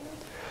work.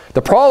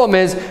 The problem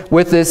is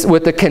with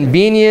the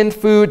convenient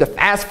food, the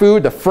fast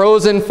food, the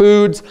frozen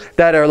foods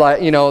that are like,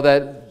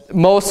 that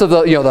most of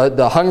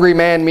the Hungry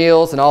Man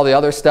meals and all the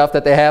other stuff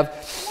that they have,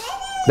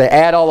 they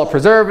add all the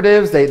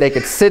preservatives. They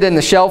could sit in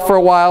the shelf for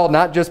a while,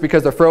 not just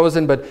because they're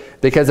frozen,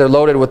 but because they're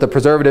loaded with the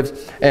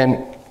preservatives.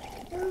 And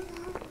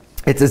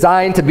it's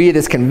designed to be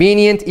this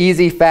convenient,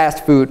 easy,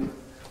 fast food.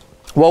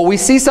 Well, we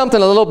see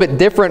something a little bit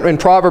different in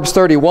Proverbs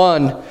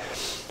 31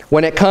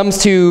 when it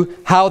comes to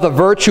how the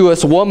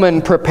virtuous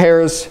woman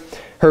prepares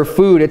her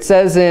food. It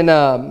says in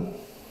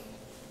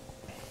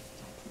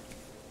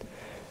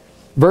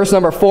verse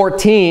number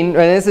 14, and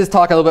this is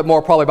talking a little bit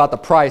more probably about the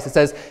price. It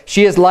says,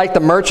 she is like the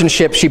merchant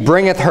ship. She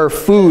bringeth her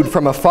food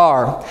from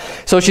afar.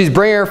 So she's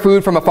bringing her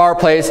food from a far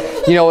place.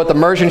 You know, with the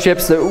merchant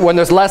ships, when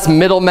there's less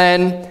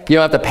middlemen, you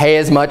don't have to pay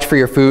as much for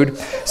your food.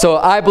 So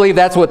I believe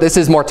that's what this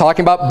is more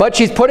talking about. But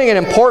she's putting an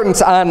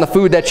importance on the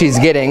food that she's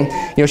getting.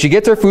 You know, she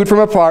gets her food from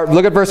afar.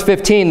 Look at verse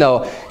 15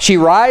 though. She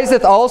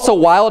riseth also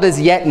while it is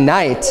yet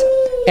night,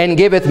 and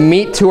giveth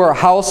meat to her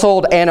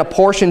household and a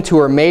portion to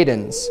her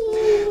maidens.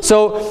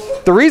 So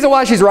the reason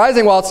why she's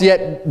rising while it's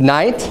yet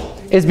night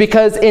is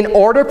because in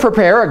order to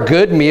prepare a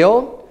good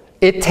meal,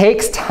 it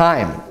takes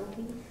time.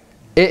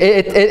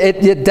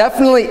 It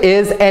definitely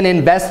is an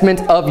investment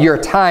of your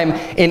time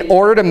in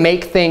order to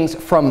make things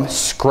from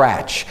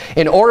scratch,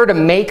 in order to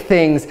make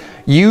things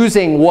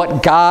using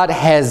what God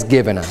has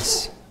given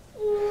us.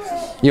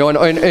 You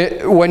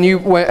know,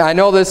 when I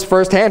know this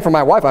firsthand from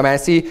my wife. I mean, I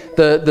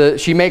see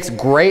she makes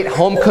great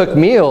home-cooked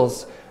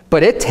meals,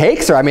 but it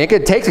takes her. I mean,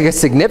 it takes a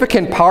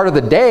significant part of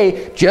the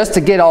day just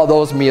to get all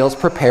those meals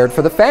prepared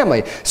for the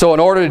family. So in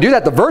order to do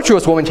that, the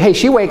virtuous woman, hey,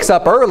 she wakes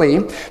up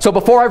early. So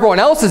before everyone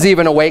else is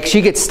even awake, she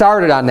gets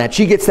started on that.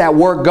 She gets that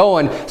work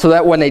going so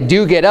that when they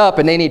do get up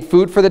and they need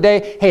food for the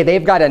day, hey,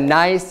 they've got a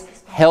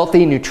nice,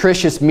 healthy,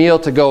 nutritious meal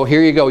to go.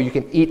 Here you go. You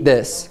can eat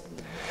this.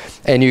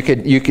 And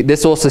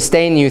this will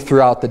sustain you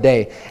throughout the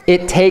day.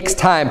 It takes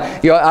time.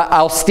 You know,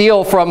 I'll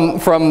steal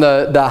from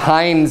the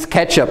Heinz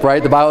ketchup,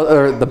 right? The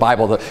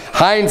Bible.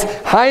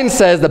 Heinz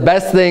says the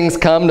best things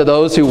come to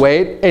those who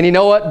wait. And you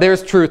know what?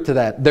 There's truth to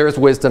that. There's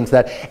wisdom to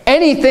that.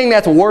 Anything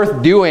that's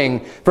worth doing,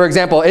 for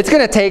example, it's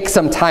going to take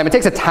some time. It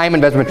takes a time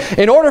investment.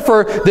 In order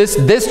for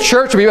this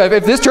church to be,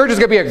 if this church is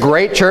going to be a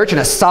great church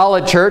and a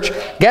solid church,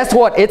 guess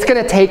what? It's going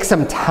to take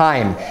some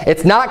time.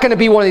 It's not going to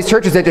be one of these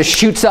churches that just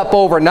shoots up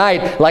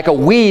overnight like a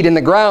weed in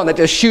the ground that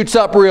just shoots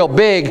up real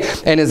big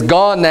and is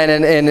gone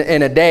then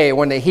in a day.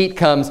 When the heat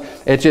comes,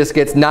 it just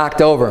gets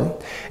knocked over.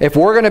 If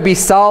we're going to be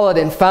solid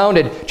and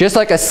founded, just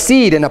like a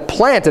seed and a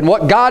plant and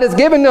what God has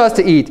given to us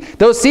to eat,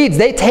 those seeds,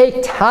 they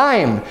take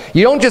time.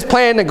 You don't just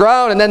plant in the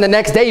ground and then the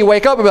next day you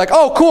wake up and be like,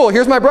 oh, cool,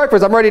 here's my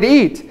breakfast, I'm ready to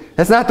eat.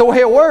 That's not the way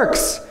it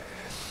works.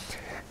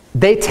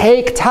 They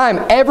take time.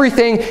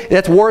 Everything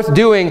that's worth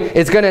doing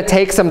is going to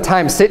take some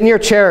time. Sit in your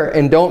chair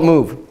and don't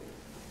move.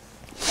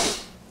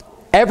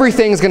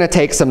 Everything's going to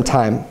take some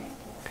time.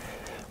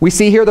 We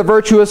see here the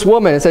virtuous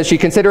woman. It says she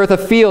considereth a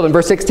field in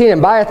verse 16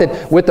 and buyeth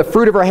it. With the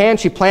fruit of her hand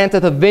she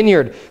planteth a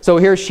vineyard. So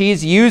here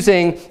she's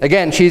using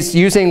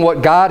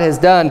what God has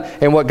done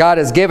and what God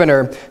has given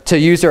her to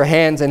use her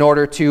hands in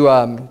order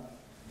to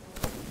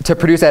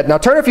produce that. Now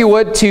turn, if you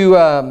would,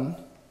 to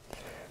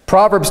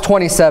Proverbs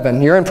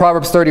 27. You're in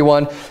Proverbs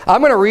 31.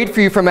 I'm going to read for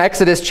you from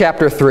Exodus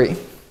chapter 3.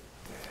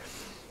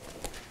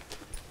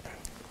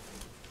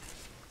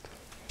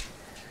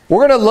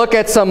 We're going to look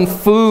at some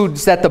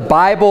foods that the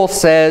Bible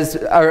says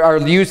are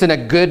used in a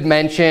good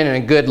mention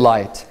and a good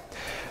light.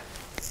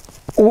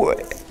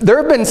 There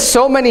have been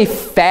so many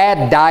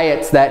fad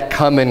diets that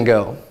come and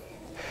go.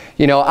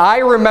 You know, I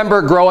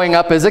remember growing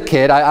up as a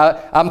kid.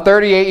 I'm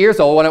 38 years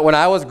old. When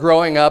I was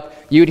growing up,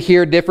 you'd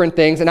hear different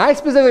things. And I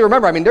specifically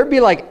remember, I mean, there'd be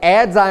like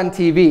ads on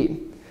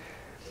TV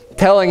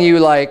telling you,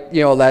 like,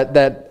 you know,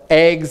 that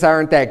eggs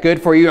aren't that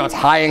good for you. You know, it's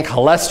high in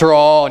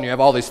cholesterol and you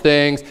have all these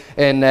things,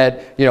 and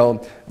that, you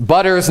know,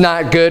 butter's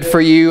not good for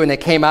you. And they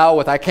came out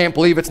with, I can't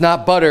believe it's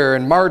not butter,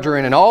 and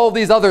margarine and all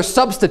these other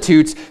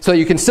substitutes, so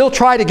you can still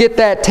try to get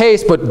that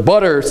taste, but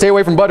butter, stay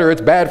away from butter, it's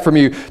bad for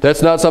you.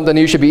 That's not something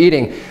you should be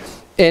eating.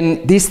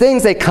 And these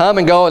things, they come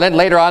and go, and then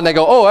later on they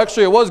go, oh,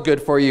 actually it was good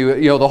for you,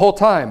 you know, the whole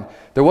time.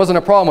 There wasn't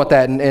a problem with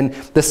that. And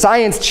the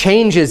science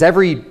changes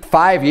every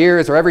 5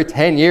 years or every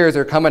 10 years.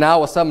 They're coming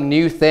out with some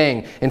new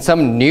thing and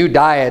some new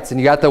diets. And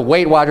you got the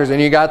Weight Watchers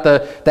and you got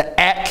the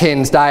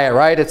Atkins diet,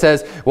 right? It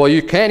says, well,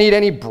 you can't eat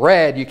any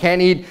bread. You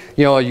can't eat,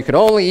 you know, you can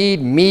only eat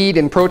meat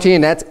and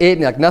protein. That's it,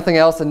 and like nothing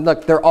else. And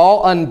look, they're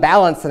all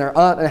unbalanced and are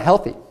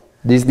unhealthy.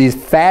 These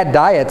fad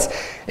diets.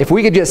 If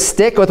we could just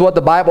stick with what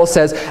the Bible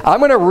says. I'm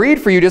going to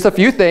read for you just a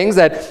few things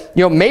that,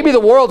 you know, maybe the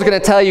world's going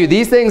to tell you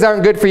these things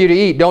aren't good for you to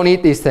eat. Don't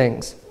eat these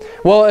things.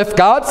 Well, if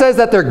God says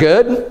that they're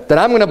good, then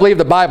I'm going to believe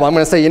the Bible. I'm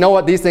going to say, you know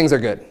what, these things are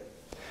good.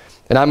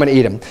 And I'm going to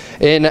eat them.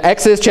 In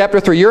Exodus chapter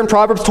 3, you're in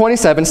Proverbs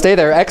 27, stay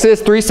there.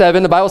 Exodus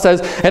 3:7, the Bible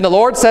says, and the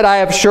Lord said, I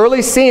have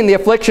surely seen the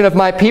affliction of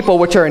my people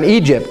which are in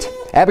Egypt.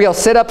 Abigail,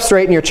 sit up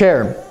straight in your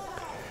chair.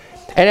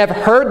 And have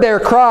heard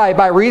their cry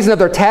by reason of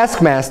their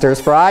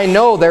taskmasters, for I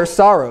know their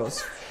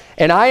sorrows.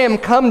 And I am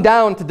come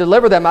down to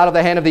deliver them out of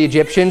the hand of the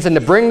Egyptians, and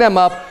to bring them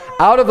up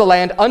out of the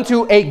land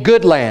unto a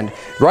good land.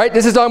 Right?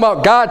 This is talking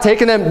about God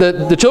taking them,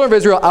 the children of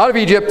Israel, out of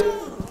Egypt,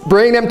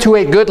 bringing them to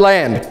a good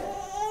land.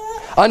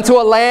 Unto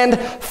a land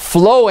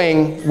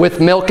flowing with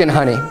milk and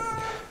honey.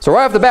 So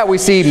right off the bat, we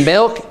see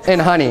milk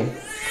and honey.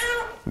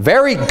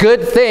 Very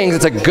good things.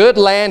 It's a good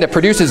land. It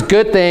produces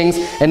good things.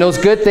 And those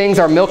good things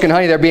are milk and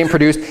honey that are being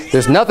produced.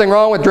 There's nothing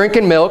wrong with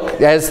drinking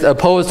milk, as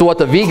opposed to what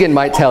the vegan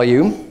might tell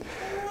you.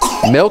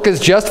 Milk is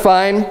just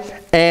fine.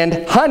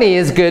 And honey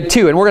is good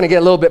too. And we're going to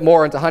get a little bit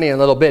more into honey in a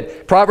little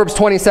bit. Proverbs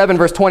 27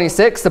 verse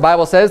 26, the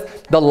Bible says,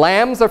 the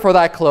lambs are for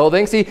thy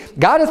clothing. See,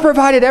 God has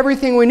provided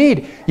everything we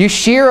need. You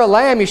shear a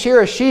lamb, you shear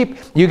a sheep,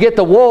 you get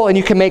the wool, and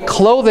you can make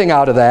clothing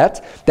out of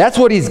that. That's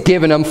what he's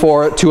given them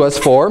to us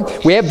for.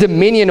 We have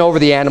dominion over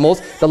the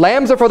animals. The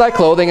lambs are for thy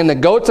clothing, and the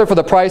goats are for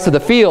the price of the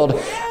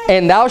field.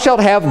 And thou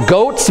shalt have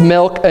goat's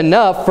milk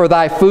enough for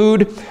thy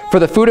food, for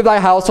the food of thy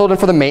household, and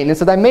for the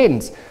maintenance of thy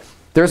maidens.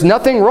 There's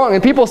nothing wrong.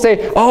 And people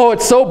say, oh,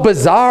 it's so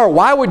bizarre.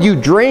 Why would you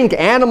drink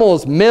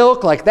animals'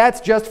 milk? Like,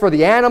 that's just for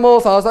the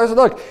animals. I said,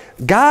 look,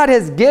 God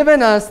has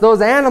given us those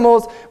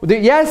animals.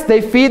 Yes,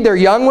 they feed their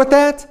young with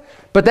that,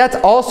 but that's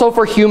also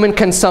for human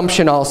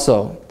consumption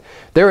also.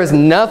 There is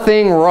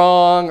nothing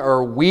wrong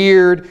or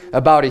weird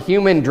about a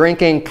human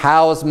drinking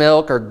cow's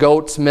milk or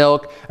goat's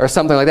milk or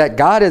something like that.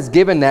 God has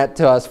given that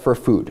to us for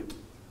food.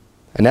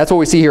 And that's what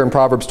we see here in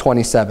Proverbs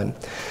 27.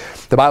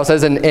 The Bible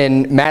says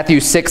in Matthew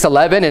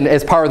 6:11, and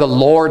as part of the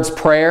Lord's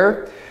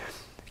Prayer,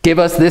 give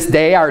us this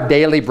day our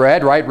daily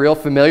bread, right? Real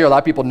familiar. A lot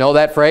of people know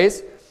that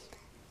phrase.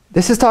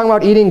 This is talking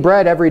about eating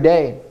bread every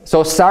day.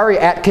 So sorry,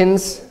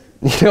 Atkins,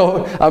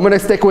 I'm going to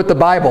stick with the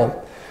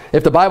Bible.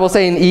 If the Bible's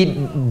saying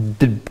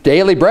eat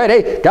daily bread,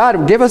 hey,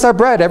 God, give us our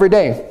bread every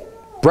day.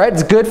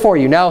 Bread's good for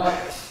you. Now,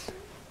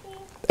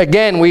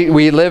 again,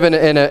 we live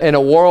in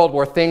a world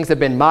where things have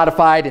been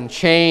modified and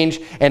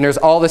changed, and there's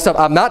all this stuff.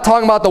 I'm not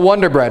talking about the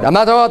Wonder Bread. I'm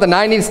not talking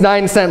about the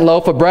 99-cent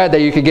loaf of bread that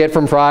you could get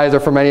from Fry's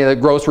or from any of the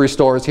grocery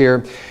stores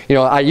here.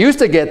 I used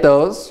to get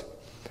those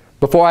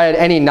before I had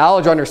any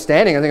knowledge or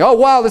understanding. I think, oh,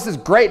 wow, this is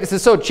great. This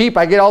is so cheap.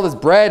 I get all this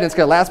bread, and it's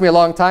going to last me a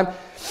long time.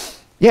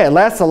 Yeah, it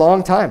lasts a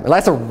long time. It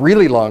lasts a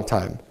really long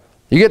time.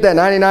 You get that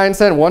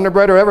 99-cent Wonder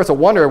Bread or whatever, it's a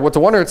wonder. What's a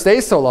wonder it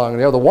stays so long?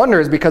 The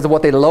wonder is because of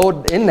what they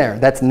load in there.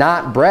 That's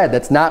not bread.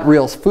 That's not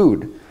real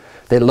food.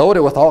 They load it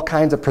with all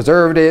kinds of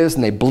preservatives,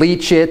 and they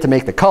bleach it to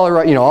make the color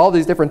right, all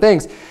these different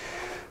things.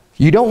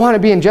 You don't want to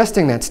be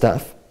ingesting that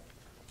stuff.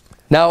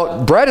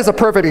 Now, bread is a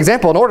perfect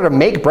example. In order to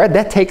make bread,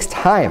 that takes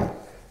time.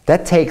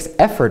 That takes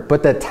effort.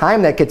 But the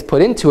time that gets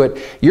put into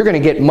it, you're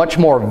going to get much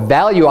more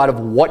value out of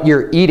what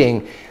you're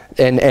eating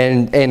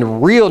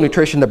and real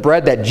nutrition. The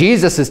bread that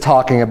Jesus is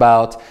talking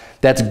about,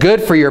 that's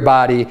good for your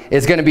body,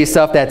 is going to be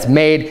stuff that's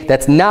made,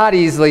 that's not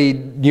easily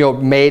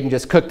made and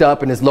just cooked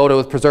up and is loaded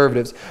with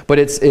preservatives, but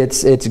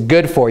it's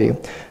good for you.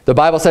 The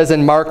Bible says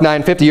in Mark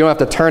 9:50, you don't have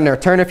to turn there.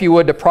 Turn, if you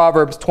would, to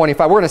Proverbs 25.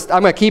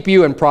 I'm going to keep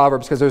you in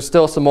Proverbs because there's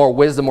still some more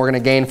wisdom we're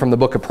going to gain from the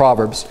book of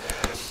Proverbs.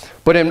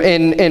 But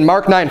in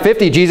Mark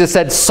 9:50, Jesus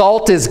said,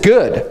 salt is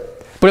good.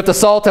 But if the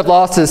salt have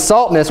lost his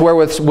saltness,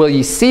 wherewith will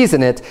ye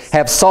season it?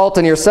 Have salt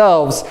in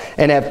yourselves,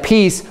 and have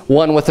peace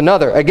one with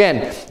another.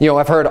 Again,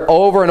 I've heard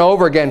over and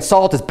over again,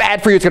 salt is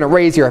bad for you. It's going to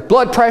raise your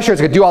blood pressure.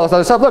 It's going to do all this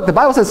other stuff. Look, the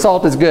Bible says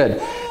salt is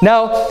good.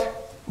 Now,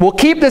 we'll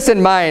keep this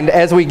in mind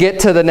as we get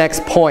to the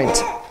next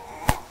point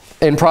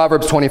in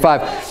Proverbs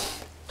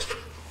 25.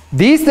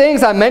 These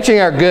things I'm mentioning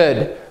are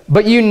good,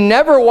 but you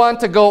never want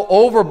to go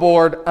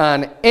overboard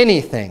on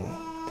anything.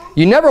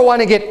 You never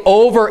want to get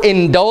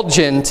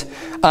overindulgent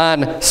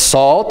on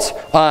salt,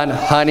 on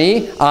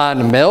honey,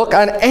 on milk,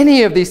 on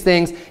any of these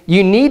things.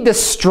 You need to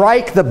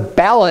strike the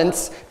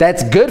balance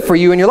that's good for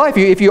you in your life.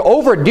 If you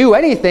overdo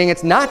anything,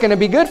 it's not going to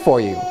be good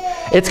for you.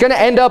 It's going to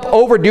end up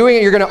overdoing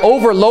it. You're going to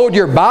overload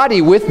your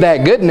body with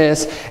that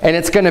goodness, and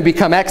it's going to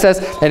become excess,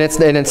 and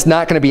it's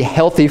not going to be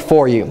healthy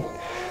for you.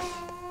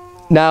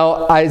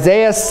 Now,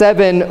 Isaiah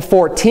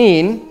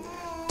 7:14,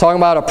 talking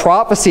about a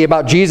prophecy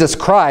about Jesus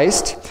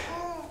Christ.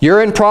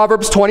 You're in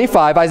Proverbs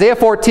 25. Isaiah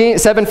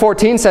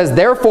 7:14 says,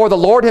 therefore the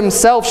Lord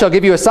himself shall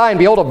give you a sign.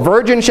 Behold, a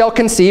virgin shall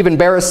conceive and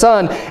bear a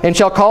son, and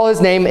shall call his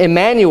name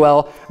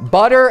Emmanuel.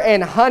 Butter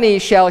and honey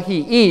shall he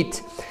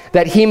eat,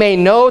 that he may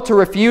know to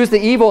refuse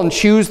the evil and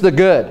choose the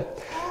good.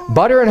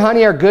 Butter and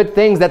honey are good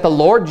things that the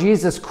Lord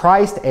Jesus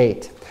Christ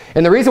ate.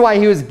 And the reason why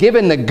he was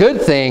given the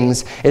good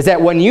things is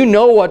that when you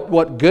know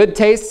what good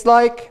tastes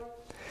like,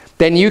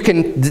 then you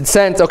can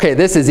sense, okay,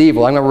 this is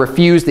evil. I'm going to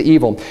refuse the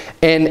evil.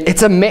 And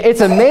it's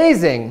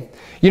amazing,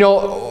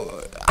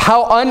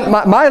 how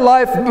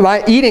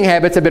my eating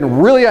habits have been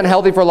really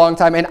unhealthy for a long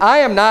time. And I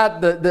am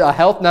not a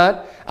health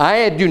nut.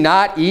 I do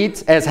not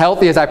eat as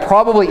healthy as I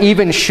probably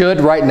even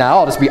should right now.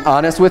 I'll just be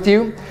honest with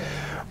you.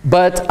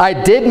 But I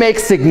did make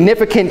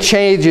significant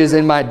changes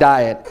in my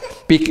diet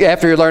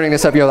after learning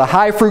this stuff. The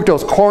high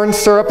fructose corn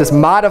syrup, this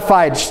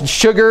modified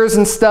sugars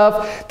and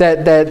stuff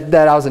that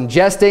I was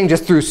ingesting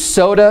just through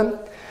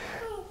soda.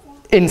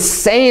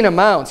 Insane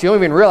amounts. You don't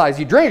even realize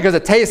you drink it because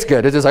it tastes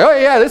good. It's just like, oh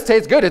yeah, this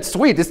tastes good. It's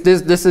sweet.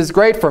 This is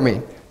great for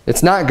me.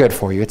 It's not good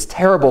for you. It's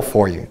terrible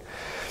for you.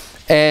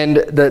 And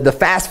the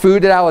fast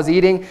food that I was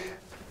eating,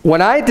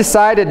 when I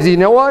decided, you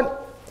know what?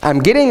 I'm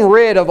getting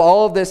rid of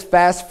all of this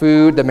fast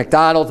food, the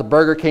McDonald's, the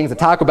Burger Kings, the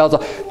Taco Bells,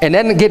 and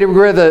then getting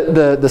rid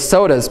of the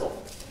sodas.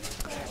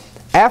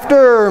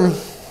 After,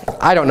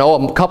 I don't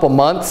know, a couple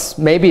months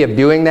maybe of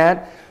doing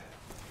that,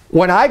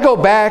 when I go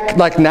back,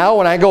 like now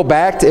when I go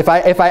back, if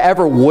I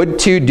ever would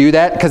to do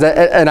that, because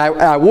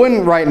I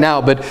wouldn't right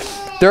now, but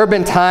there have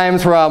been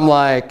times where I'm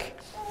like,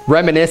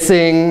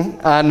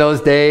 reminiscing on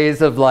those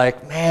days of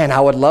like, man, I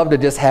would love to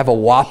just have a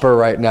Whopper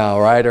right now,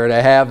 right? Or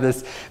to have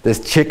this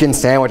chicken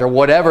sandwich or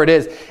whatever it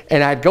is.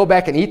 And I'd go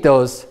back and eat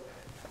those.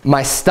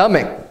 My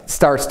stomach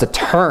starts to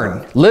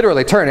turn,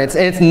 literally turn.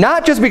 It's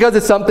not just because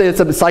it's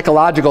a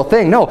psychological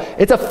thing. No,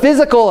 it's a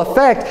physical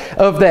effect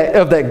of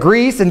that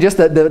grease and just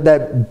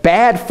that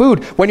bad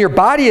food. When your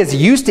body is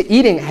used to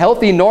eating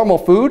healthy, normal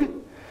food,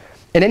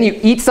 and then you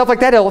eat stuff like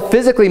that, it'll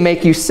physically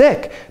make you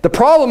sick. The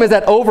problem is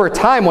that over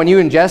time, when you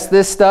ingest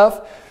this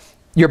stuff,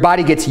 your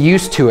body gets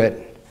used to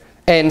it.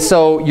 And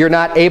so you're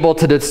not able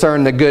to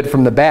discern the good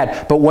from the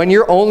bad. But when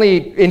you're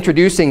only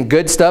introducing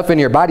good stuff in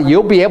your body,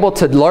 you'll be able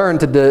to learn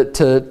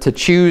to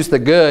choose the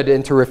good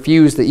and to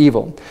refuse the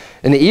evil.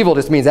 And the evil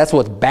just means that's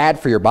what's bad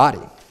for your body.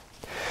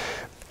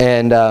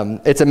 And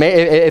it's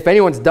amazing. If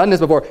anyone's done this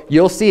before,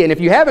 you'll see. And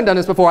if you haven't done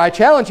this before, I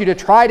challenge you to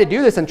try to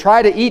do this and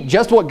try to eat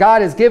just what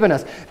God has given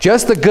us.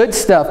 Just the good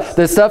stuff.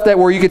 The stuff that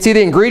where you can see the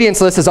ingredients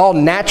list is all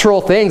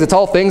natural things. It's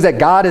all things that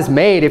God has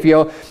made. If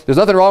there's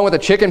nothing wrong with a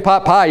chicken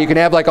pot pie. You can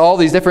have like all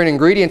these different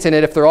ingredients in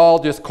it if they're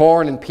all just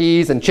corn and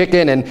peas and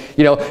chicken and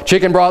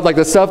chicken broth, like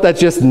the stuff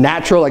that's just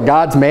natural that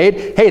God's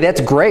made. Hey,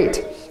 that's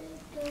great.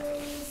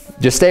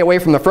 Just stay away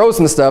from the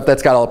frozen stuff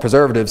that's got all the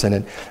preservatives in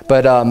it.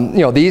 But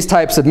these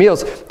types of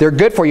meals, they're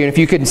good for you. And if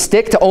you can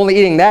stick to only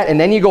eating that and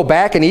then you go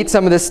back and eat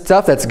some of this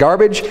stuff that's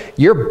garbage,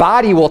 your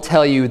body will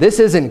tell you, this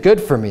isn't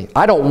good for me.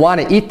 I don't want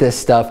to eat this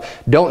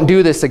stuff. Don't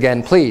do this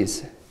again,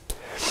 please.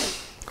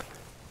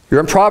 You're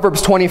in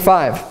Proverbs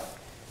 25,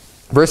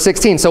 verse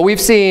 16. So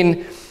we've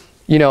seen,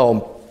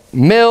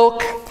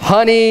 milk,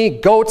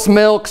 honey, goat's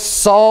milk,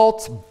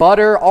 salt,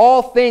 butter,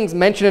 all things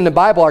mentioned in the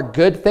Bible are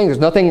good things. There's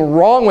nothing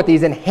wrong with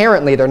these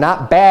inherently. They're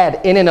not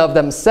bad in and of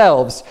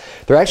themselves.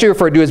 They're actually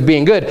referred to as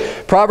being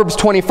good. Proverbs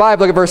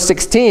 25, look at verse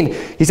 16.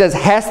 He says,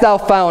 hast thou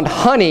found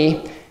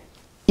honey?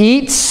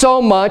 Eat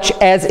so much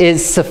as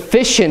is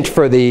sufficient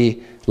for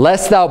thee,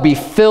 lest thou be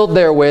filled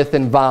therewith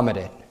and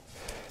vomited.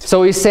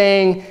 So he's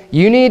saying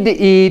you need to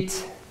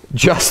eat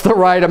just the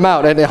right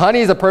amount. And honey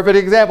is a perfect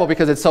example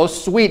because it's so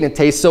sweet and it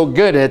tastes so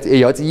good. And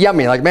it's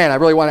yummy. Like, man, I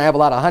really want to have a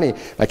lot of honey.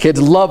 My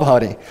kids love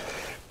honey.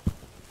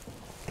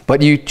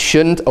 But you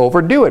shouldn't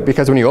overdo it,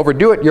 because when you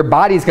overdo it, your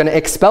body's going to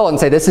expel it and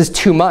say, this is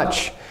too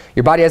much.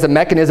 Your body has a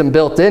mechanism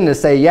built in to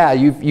say, yeah,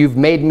 you've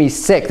made me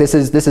sick. This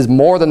is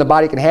more than the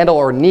body can handle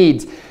or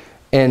needs,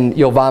 and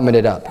you'll vomit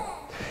it up.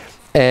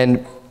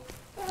 And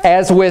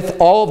as with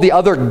all of the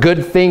other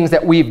good things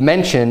that we've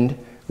mentioned,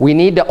 we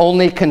need to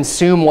only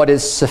consume what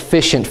is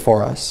sufficient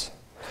for us.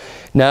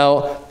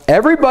 Now,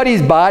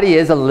 everybody's body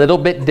is a little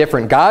bit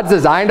different. God's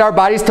designed our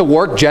bodies to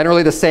work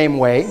generally the same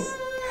way.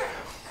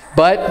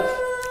 But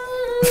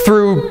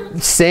through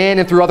sin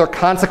and through other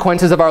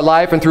consequences of our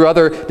life and through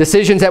other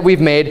decisions that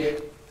we've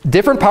made,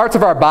 different parts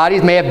of our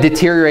bodies may have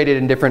deteriorated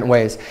in different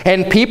ways.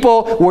 And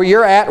people, where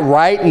you're at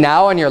right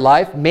now in your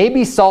life,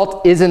 maybe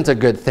salt isn't a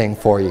good thing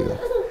for you.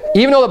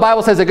 Even though the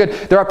Bible says it's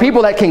good, there are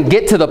people that can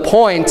get to the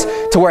point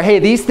to where, hey,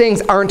 these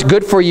things aren't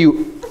good for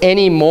you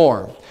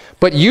anymore.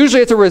 But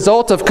usually it's a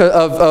result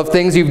of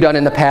things you've done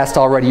in the past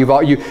already.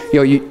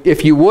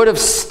 If you would have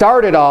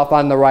started off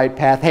on the right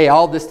path, hey,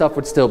 all this stuff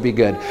would still be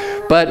good.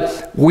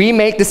 But we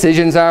make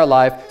decisions in our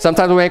life.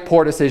 Sometimes we make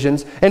poor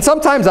decisions. And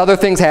sometimes other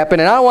things happen.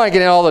 And I don't want to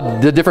get into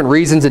all the different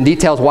reasons and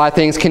details why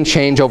things can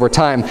change over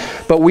time.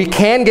 But we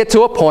can get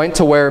to a point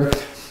to where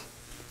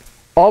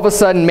all of a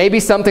sudden, maybe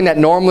something that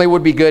normally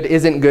would be good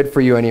isn't good for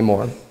you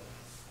anymore.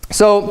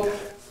 So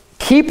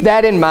keep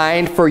that in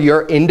mind for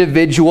your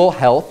individual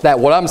health. That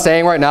what I'm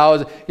saying right now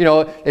is,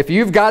 if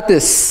you've got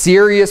this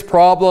serious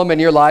problem in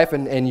your life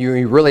and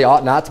you really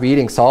ought not to be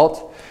eating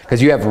salt because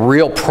you have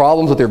real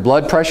problems with your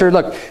blood pressure,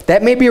 look,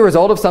 that may be a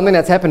result of something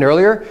that's happened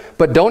earlier,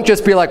 but don't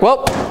just be like,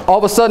 well, all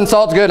of a sudden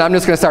salt's good and I'm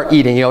just going to start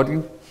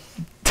eating.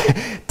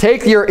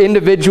 Take your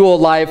individual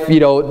life,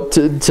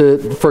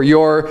 for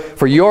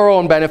your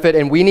own benefit,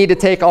 and we need to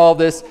take all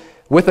this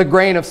with a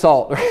grain of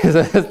salt.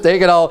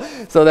 Take it all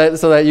so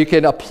that you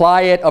can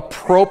apply it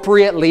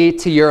appropriately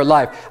to your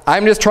life.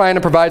 I'm just trying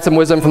to provide some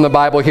wisdom from the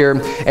Bible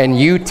here, and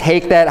you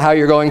take that how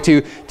you're going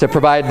to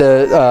provide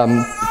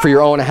for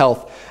your own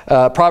health.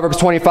 Proverbs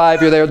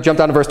 25, you're there, jump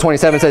down to verse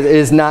 27, says, it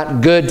is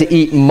not good to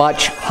eat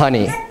much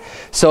honey.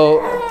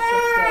 So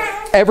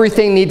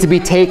everything needs to be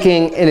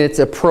taken in its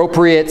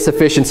appropriate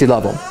sufficiency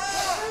level.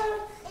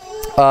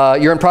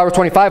 You're in Proverbs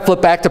 25,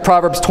 flip back to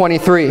Proverbs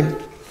 23.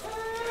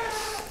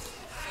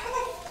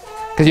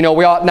 Because,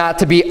 we ought not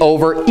to be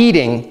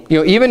overeating.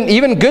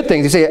 Even good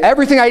things. You say,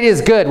 everything I eat is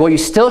good. Well, you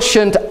still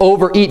shouldn't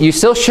overeat. You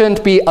still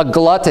shouldn't be a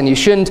glutton. You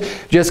shouldn't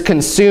just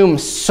consume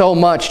so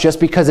much just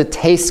because it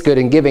tastes good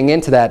and giving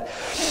into that.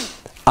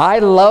 I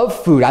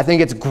love food. I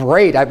think it's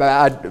great.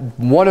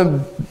 One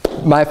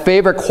of my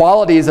favorite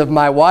qualities of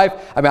my wife,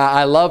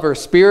 I love her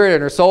spirit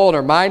and her soul and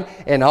her mind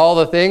and all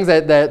the things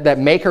that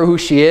make her who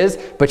she is.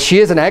 But she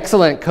is an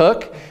excellent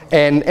cook,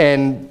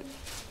 and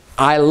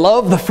I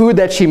love the food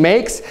that she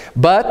makes.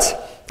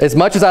 But as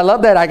much as I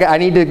love that, I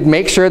need to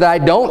make sure that I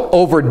don't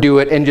overdo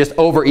it and just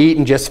overeat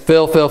and just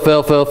fill.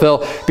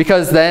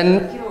 Because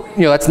then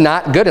that's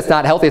not good. It's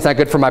not healthy. It's not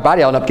good for my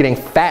body. I'll end up getting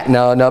fat and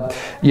I'll end up,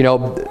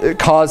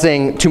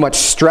 causing too much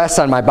stress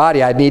on my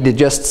body. I need to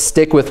just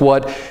stick with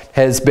what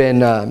has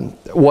been,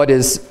 what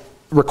is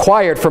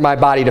required for my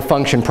body to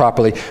function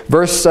properly.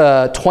 Verse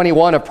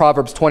 21 of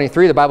Proverbs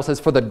 23, the Bible says,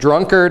 "For the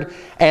drunkard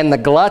and the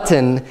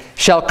glutton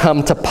shall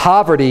come to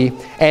poverty,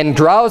 and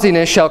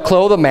drowsiness shall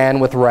clothe a man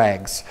with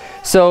rags."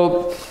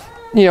 So,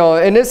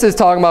 and this is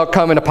talking about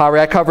coming to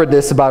poverty. I covered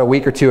this about a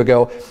week or two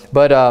ago,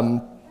 but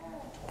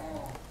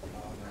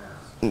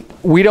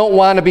we don't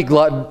want to be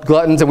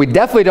gluttons, and we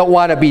definitely don't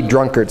want to be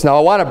drunkards. Now,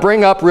 I want to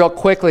bring up real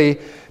quickly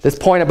this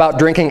point about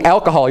drinking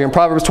alcohol. You're in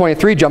Proverbs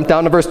 23, jump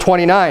down to verse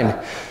 29.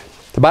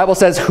 The Bible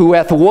says, "Who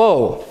hath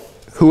woe,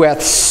 who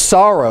hath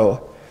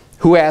sorrow,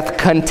 who hath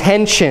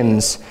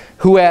contentions,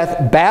 who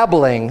hath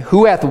babbling,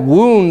 who hath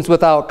wounds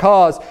without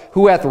cause,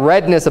 who hath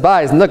redness of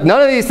eyes." And look,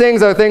 none of these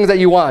things are things that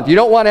you want. You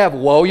don't want to have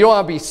woe. You don't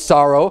want to be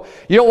sorrow.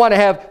 You don't want to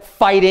have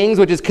fightings,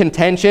 which is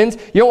contentions.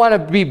 You don't want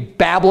to be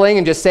babbling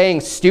and just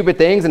saying stupid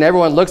things and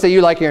everyone looks at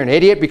you like you're an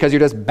idiot because you're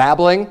just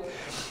babbling.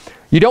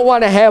 You don't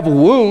want to have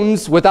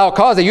wounds without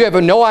cause that you have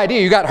no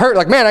idea. You got hurt.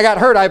 Like, man, I got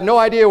hurt. I have no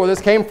idea where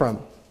this came from.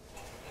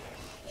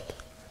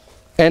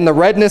 And the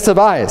redness of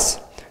eyes.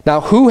 Now,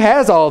 who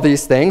has all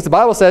these things? The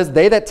Bible says,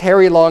 "They that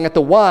tarry long at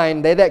the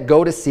wine, they that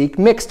go to seek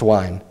mixed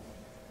wine."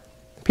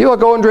 People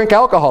go and drink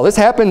alcohol. This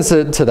happens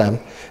to them.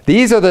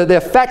 These are the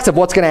effects of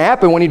what's going to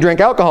happen when you drink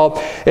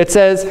alcohol. It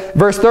says,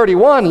 verse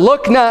 31,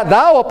 "Look not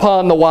thou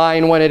upon the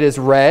wine when it is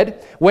red,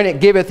 when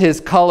it giveth his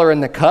color in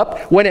the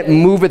cup, when it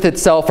moveth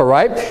itself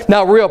aright."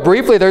 Now, real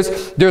briefly,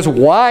 there's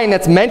wine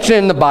that's mentioned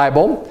in the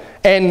Bible.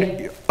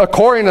 And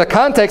according to the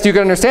context, you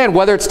can understand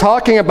whether it's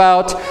talking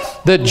about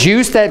the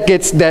juice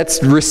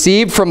that's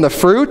received from the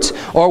fruit,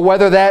 or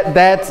whether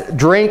that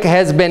drink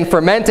has been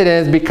fermented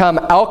and has become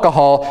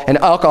alcohol, an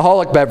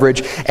alcoholic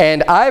beverage.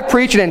 And I've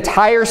preached an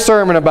entire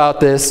sermon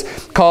about this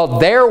called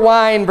 "Their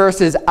Wine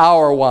versus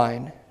Our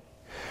Wine."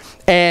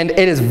 And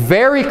it is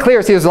very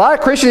clear. See, there's a lot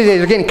of Christians that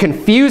are getting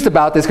confused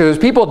about this because there's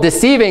people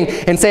deceiving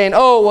and saying,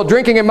 "Oh, well,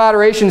 drinking in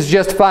moderation is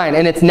just fine,"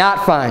 and it's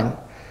not fine.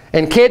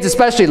 And kids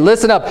especially,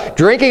 listen up.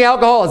 Drinking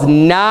alcohol is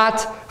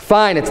not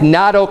fine. It's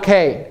not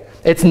okay.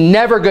 It's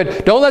never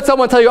good. Don't let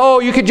someone tell you,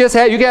 "Oh, you can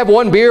have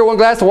one beer, one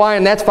glass of wine,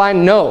 and that's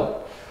fine." No.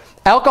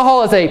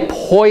 Alcohol is a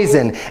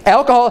poison.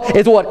 Alcohol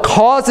is what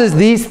causes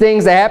these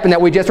things to happen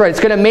that we just read. It's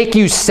going to make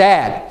you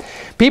sad.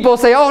 People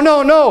say, "Oh,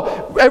 no.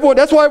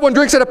 That's why everyone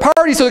drinks at a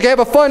party, so they can have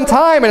a fun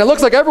time, and it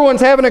looks like everyone's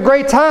having a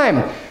great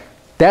time."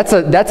 That's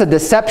a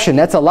deception.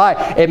 That's a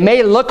lie. It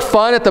may look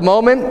fun at the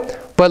moment,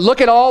 but look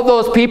at all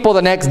those people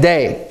the next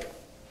day.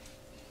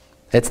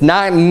 It's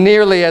not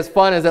nearly as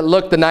fun as it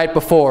looked the night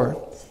before.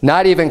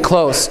 Not even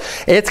close.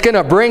 It's going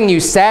to bring you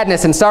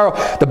sadness and sorrow.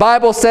 The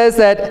Bible says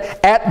that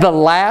at the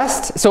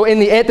last, so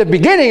at the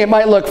beginning it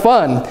might look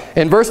fun.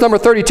 In verse number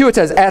 32 it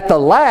says, "At the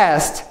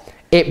last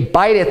it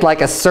biteth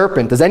like a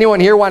serpent." Does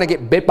anyone here want to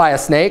get bit by a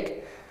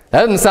snake?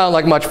 That doesn't sound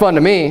like much fun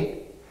to me.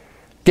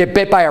 Get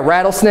bit by a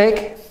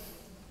rattlesnake?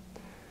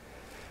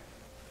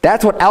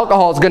 That's what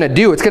alcohol is going to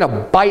do. It's going to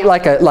bite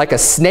like a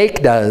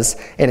snake does,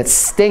 and it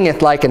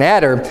stingeth like an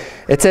adder.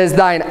 It says,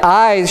 "Thine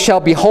eyes shall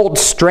behold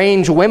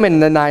strange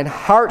women, and thine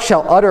heart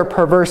shall utter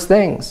perverse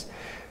things."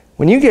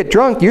 When you get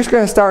drunk, you're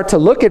going to start to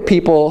look at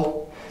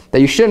people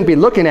that you shouldn't be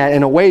looking at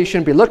in a way you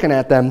shouldn't be looking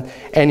at them,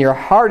 and your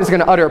heart is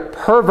going to utter.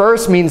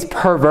 Perverse means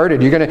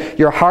perverted.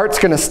 Your heart's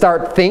going to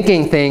start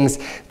thinking things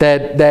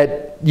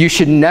that you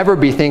should never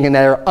be thinking,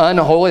 that are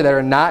unholy, that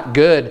are not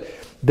good,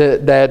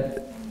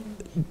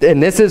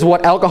 and this is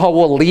what alcohol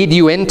will lead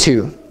you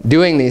into,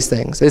 doing these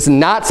things. It's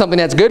not something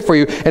that's good for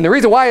you. And the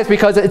reason why is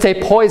because it's a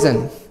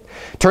poison.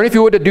 Turn, if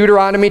you would, to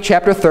Deuteronomy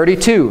chapter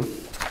 32.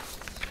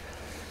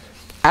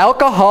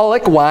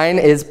 Alcoholic wine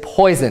is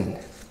poison.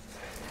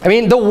 I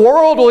mean, the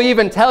world will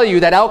even tell you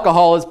that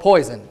alcohol is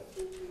poison.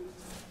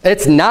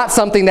 It's not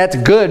something that's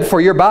good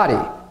for your body.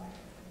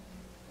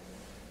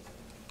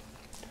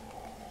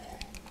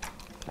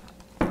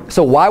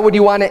 So why would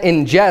you want to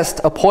ingest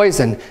a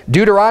poison?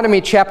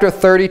 Deuteronomy chapter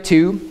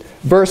 32,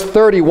 verse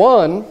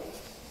 31.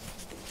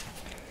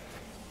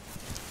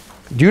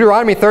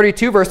 Deuteronomy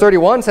 32, verse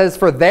 31 says,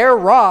 "For their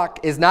rock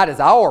is not as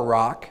our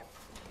rock,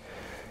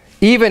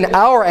 even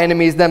our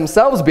enemies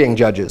themselves being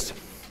judges.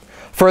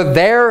 For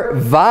their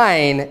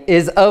vine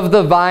is of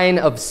the vine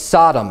of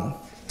Sodom,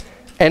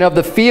 and of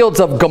the fields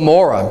of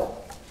Gomorrah.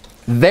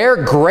 Their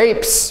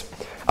grapes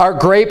are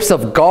grapes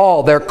of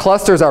gall, their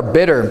clusters are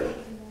bitter.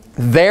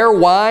 Their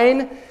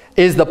wine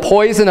is the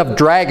poison of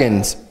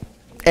dragons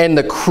and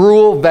the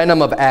cruel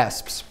venom of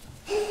asps."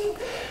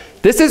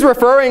 This is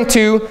referring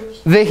to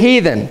the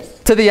heathen,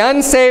 to the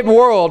unsaved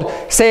world,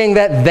 saying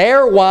that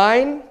their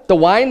wine, the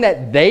wine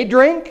that they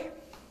drink,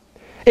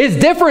 is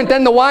different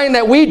than the wine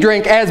that we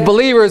drink as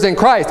believers in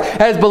Christ,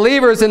 as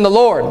believers in the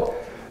Lord.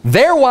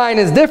 Their wine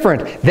is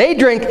different. They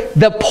drink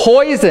the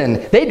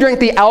poison. They drink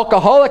the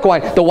alcoholic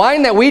wine. The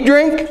wine that we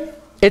drink,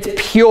 it's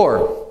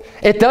pure.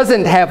 It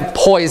doesn't have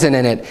poison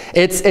in it.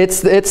 It's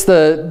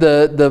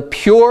the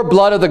pure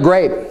blood of the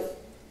grape.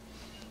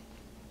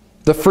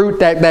 the fruit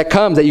that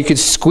comes, that you could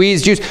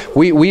squeeze juice.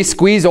 We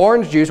squeeze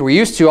orange juice. We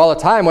used to all the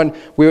time when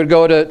we would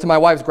go to my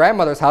wife's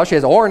grandmother's house. She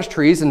has orange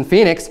trees in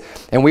Phoenix,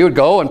 and we would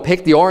go and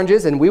pick the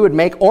oranges, and we would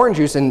make orange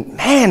juice. And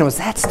man, was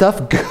that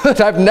stuff good.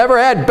 I've never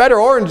had better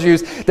orange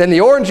juice than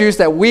the orange juice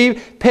that we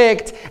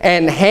picked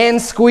and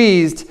hand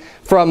squeezed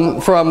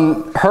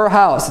from her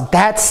house.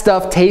 That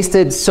stuff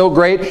tasted so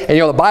great. And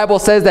the Bible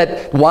says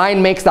that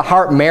wine makes the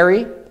heart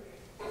merry.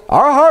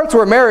 Our hearts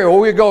were merry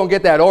when we would go and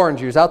get that orange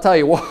juice. I'll tell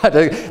you what,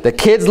 the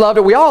kids loved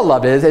it. We all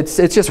loved it. It's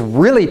just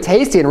really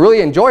tasty and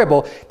really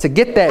enjoyable to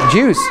get that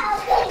juice.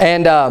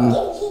 And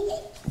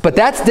but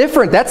that's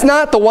different. That's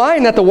not the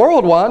wine that the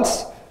world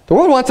wants. The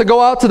world wants to go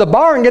out to the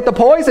bar and get the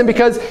poison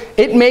because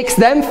it makes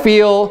them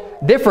feel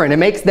different. It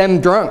makes them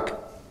drunk.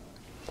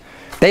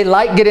 They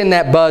like getting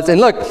that buzz.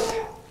 And look,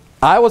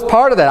 I was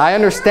part of that. I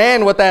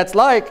understand what that's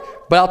like.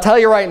 But I'll tell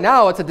you right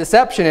now, it's a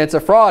deception, it's a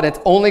fraud. It's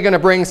only going to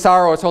bring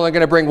sorrow, it's only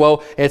going to bring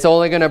woe, it's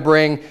only going to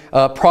bring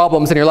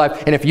problems in your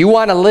life. And if you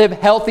want to live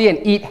healthy and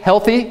eat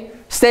healthy,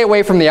 stay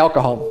away from the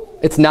alcohol.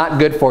 It's not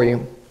good for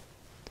you.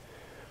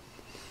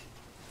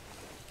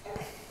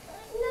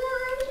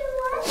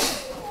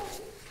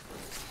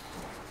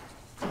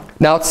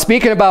 Now,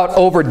 speaking about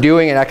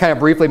overdoing it, I kind of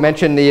briefly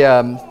mentioned the,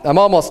 I'm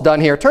almost done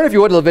here. Turn, if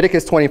you would, to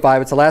Leviticus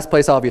 25. It's the last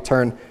place I'll have you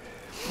turn.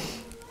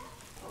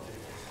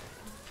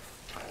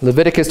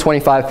 Leviticus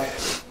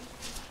 25.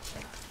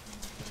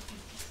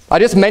 I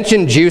just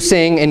mentioned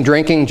juicing and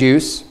drinking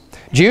juice.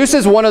 Juice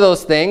is one of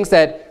those things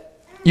that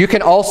you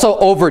can also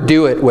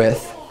overdo it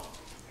with.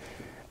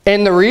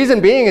 And the reason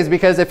being is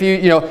because if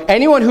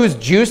anyone who's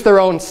juiced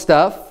their own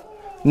stuff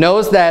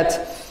knows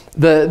that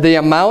the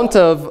amount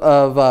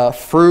of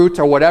fruit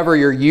or whatever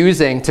you're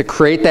using to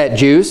create that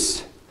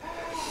juice,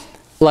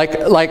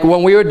 like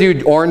when we would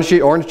do orange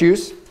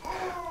juice,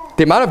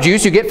 the amount of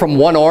juice you get from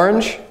one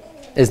orange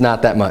is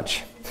not that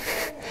much.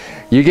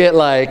 You get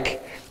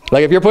like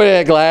if you're putting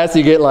in a glass,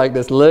 you get like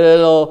this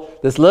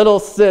little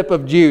sip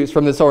of juice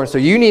from this orange. So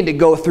you need to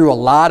go through a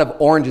lot of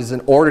oranges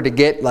in order to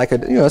get like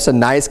it's a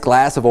nice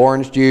glass of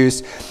orange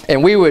juice.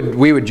 And we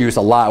would juice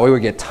a lot. We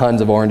would get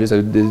tons of oranges.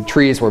 The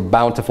trees were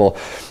bountiful,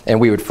 and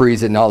we would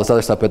freeze it and all this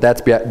other stuff. But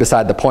that's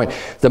beside the point.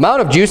 The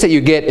amount of juice that you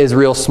get is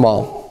real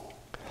small.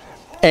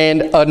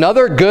 And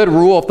another good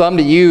rule of thumb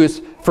to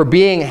use for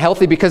being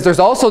healthy, because there's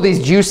also these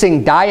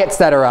juicing diets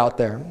that are out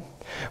there,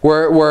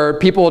 where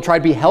people will try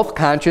to be health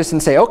conscious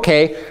and say,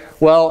 okay,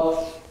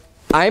 well,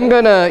 I'm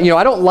going to,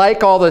 I don't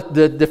like all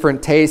the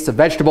different tastes of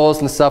vegetables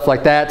and stuff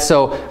like that,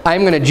 so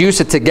I'm going to juice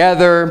it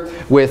together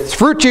with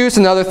fruit juice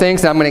and other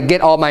things, and I'm going to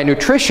get all my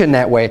nutrition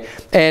that way.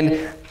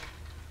 And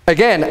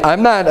again,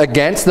 I'm not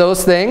against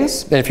those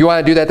things, and if you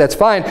want to do that, that's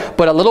fine,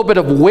 but a little bit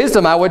of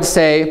wisdom, I would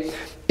say,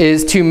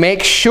 is to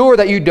make sure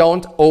that you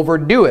don't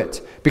overdo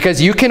it.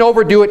 Because you can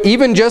overdo it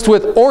even just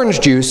with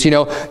orange juice.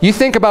 You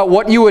think about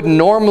what you would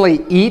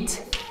normally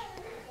eat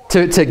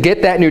to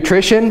get that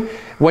nutrition.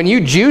 When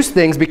you juice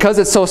things, because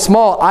it's so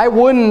small, I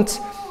wouldn't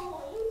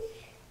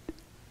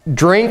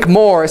drink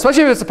more,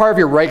 especially if it's a part of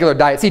your regular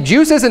diet. See,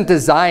 juice isn't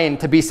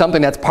designed to be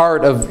something that's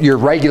part of your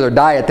regular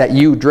diet that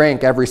you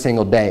drink every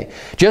single day,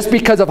 just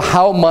because of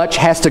how much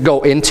has to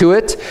go into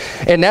it.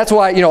 And that's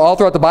why, all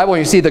throughout the Bible, when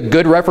you see the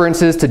good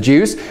references to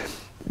juice,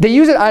 they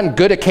use it on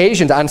good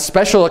occasions, on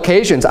special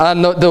occasions,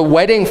 on the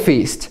wedding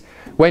feast,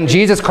 when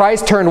Jesus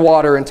Christ turned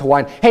water into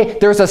wine. Hey,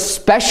 there's a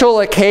special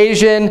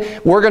occasion.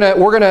 We're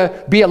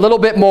gonna be a little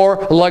bit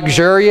more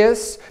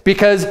luxurious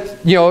because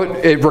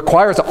it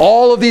requires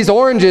all of these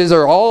oranges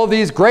or all of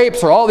these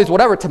grapes or all these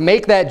whatever to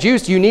make that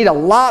juice. You need a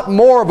lot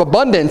more of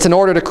abundance in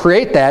order to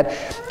create that.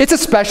 It's a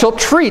special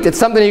treat. It's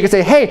something you can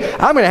say, hey,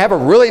 I'm gonna have a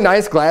really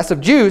nice glass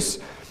of juice.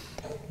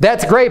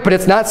 That's great, but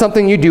it's not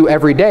something you do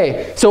every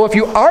day. So if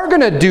you are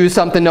going to do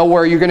something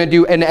where you're going to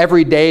do an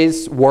every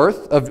day's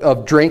worth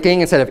of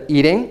drinking instead of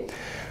eating,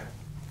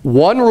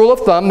 one rule of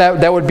thumb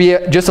that would be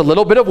just a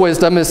little bit of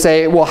wisdom is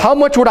say, well, how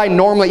much would I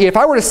normally eat? If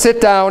I were to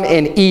sit down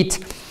and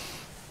eat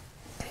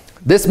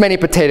this many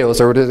potatoes,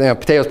 or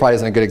potatoes probably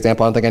isn't a good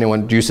example. I don't think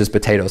anyone juices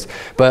potatoes.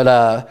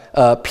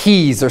 But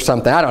peas or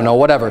something. I don't know,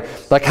 whatever.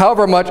 Like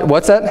however much,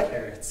 what's that?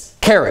 Carrots.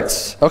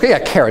 Carrots. Okay, yeah,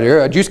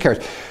 carrot. Juice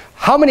carrots.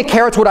 How many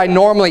carrots would I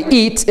normally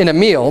eat in a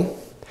meal?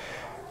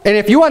 And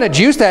if you want to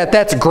juice that,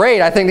 that's great.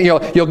 I think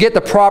that you'll get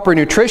the proper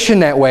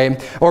nutrition that way,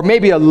 or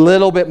maybe a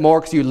little bit more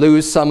because you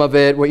lose some of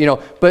it.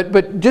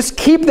 But just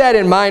keep that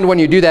in mind when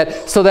you do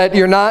that, so that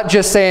you're not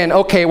just saying,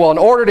 okay, well, in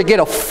order to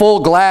get a full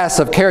glass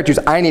of carrot juice,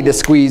 I need to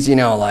squeeze,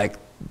 like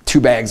 2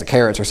 bags of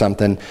carrots or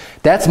something.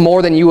 That's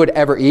more than you would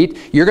ever eat.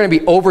 You're going to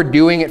be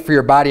overdoing it for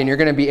your body, and you're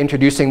going to be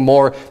introducing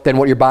more than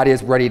what your body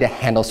is ready to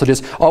handle. So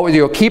just always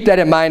keep that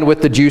in mind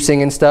with the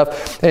juicing and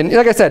stuff. And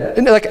like I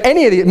said, like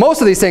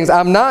most of these things,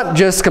 I'm not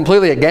just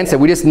completely against it.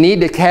 We just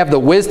need to have the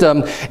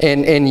wisdom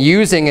in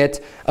using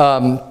it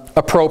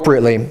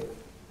appropriately.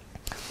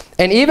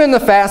 And even the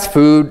fast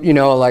food,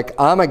 like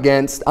I'm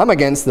against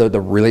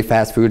the really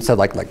fast food stuff,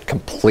 like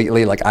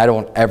completely. Like I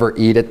don't ever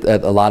eat it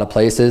at a lot of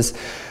places.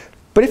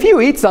 But if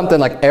you eat something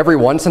like every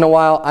once in a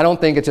while, I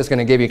don't think it's just going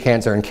to give you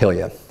cancer and kill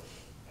you.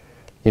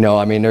 You know,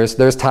 I mean,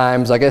 there's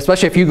times, like,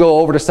 especially if you go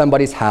over to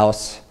somebody's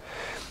house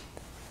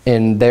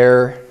and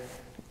they're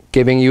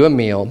giving you a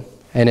meal,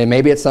 and then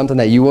maybe it's something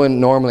that you wouldn't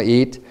normally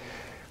eat.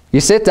 You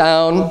sit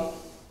down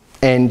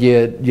and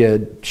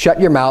you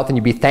shut your mouth and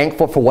you be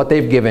thankful for what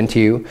they've given to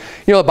you.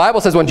 You know, the Bible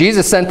says when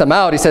Jesus sent them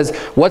out, he says,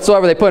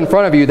 whatsoever they put in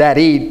front of you, that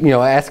eat, you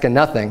know, asking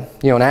nothing.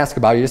 You don't ask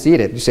about it, you just eat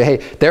it. You say, hey,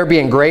 they're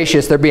being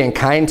gracious, they're being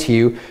kind to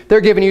you.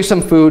 They're giving you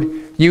some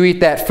food. You eat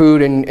that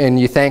food and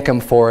you thank them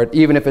for it,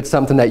 even if it's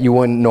something that you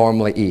wouldn't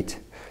normally eat.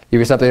 Give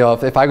you something, you know,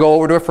 if I go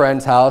over to a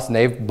friend's house and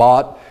they've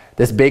bought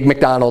this big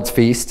McDonald's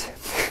feast,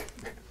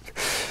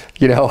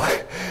 you know,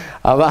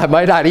 I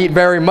might not eat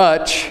very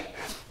much,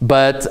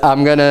 but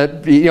I'm going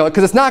to, you know,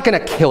 because it's not going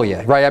to kill you,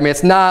 right? I mean,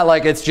 it's not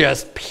like it's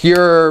just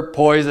pure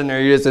poison, or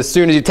you just, as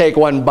soon as you take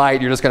one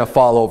bite, you're just going to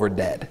fall over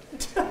dead.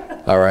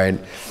 All right?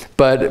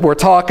 But we're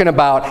talking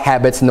about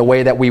habits and the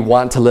way that we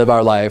want to live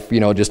our life, you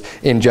know, just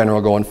in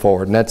general going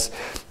forward. And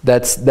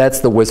that's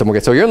the wisdom we'll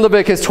get. So you're in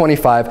Leviticus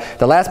 25.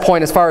 The last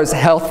point as far as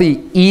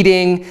healthy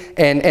eating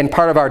and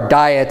part of our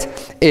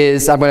diet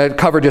is, I'm going to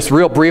cover just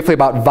real briefly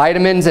about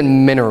vitamins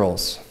and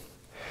minerals.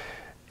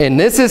 And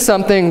this is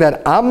something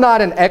that I'm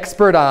not an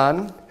expert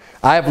on.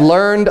 I've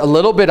learned a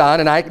little bit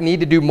on, and I need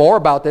to do more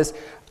about this.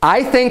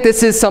 I think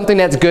this is something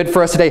that's good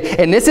for us today.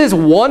 And this is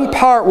one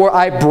part where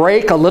I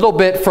break a little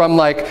bit from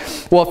like,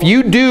 well, if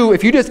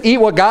you just eat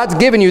what God's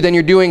given you, then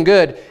you're doing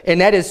good. And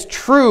that is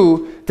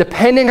true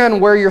depending on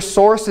where your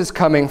source is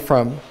coming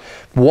from.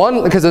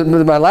 One, because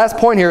my last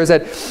point here is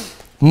that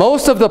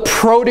most of the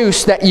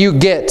produce that you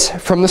get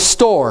from the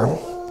store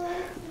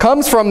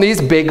comes from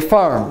these big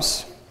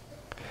farms.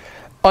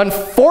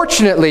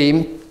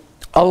 Unfortunately,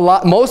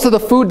 most of the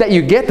food that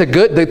you get,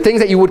 the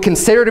things that you would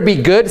consider to be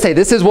good, say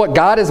this is what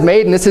God has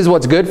made and this is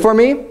what's good for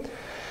me,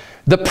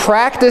 the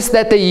practice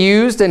that they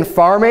used in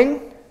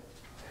farming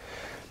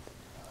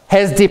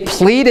has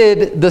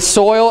depleted the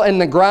soil and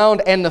the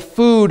ground and the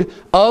food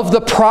of the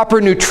proper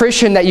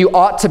nutrition that you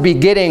ought to be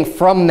getting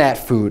from that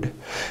food.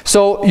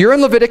 So you're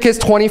in Leviticus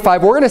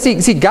 25. We're going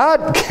to see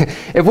God,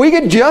 if we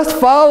could just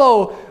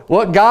follow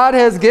what God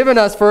has given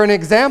us for an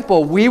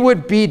example, we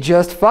would be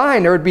just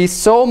fine. There would be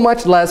so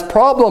much less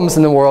problems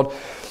in the world.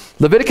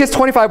 Leviticus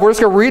 25, we're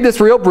just going to read this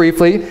real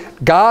briefly.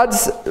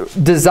 God's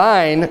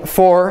design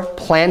for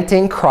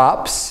planting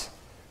crops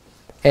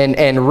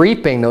and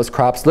reaping those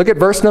crops. Look at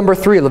verse number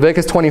 3,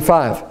 Leviticus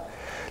 25.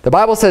 The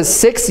Bible says,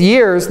 6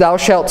 years thou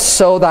shalt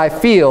sow thy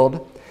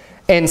field,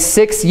 and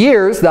 6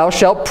 years thou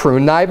shalt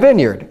prune thy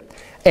vineyard,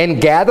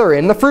 and gather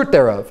in the fruit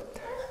thereof.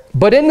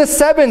 But in the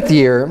 7th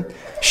year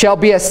shall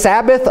be a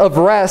Sabbath of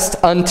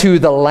rest unto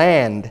the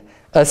land,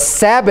 a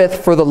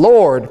Sabbath for the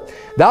Lord.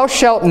 Thou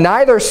shalt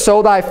neither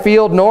sow thy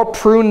field nor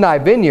prune thy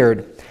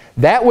vineyard.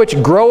 That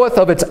which groweth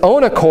of its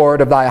own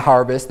accord of thy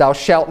harvest thou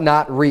shalt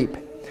not reap.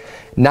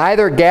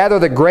 Neither gather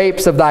the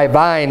grapes of thy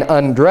vine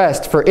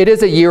undressed, for it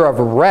is a year of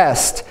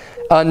rest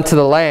unto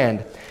the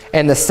land.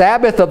 And the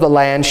Sabbath of the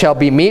land shall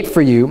be meat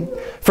for you,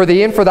 for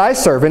thee and for thy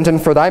servant,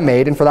 and for thy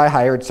maid, and for thy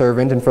hired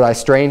servant, and for thy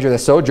stranger that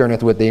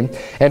sojourneth with thee,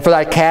 and for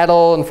thy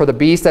cattle, and for the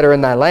beasts that are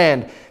in thy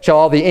land, shall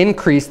all the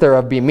increase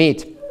thereof be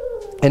meat.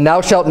 And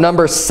thou shalt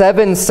number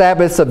 7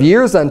 Sabbaths of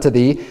years unto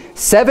thee,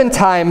 7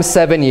 times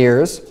 7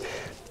 years.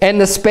 And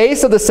the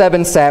space of the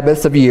 7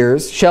 Sabbaths of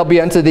years shall be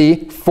unto thee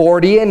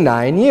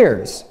 49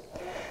 years.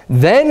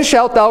 Then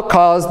shalt thou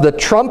cause the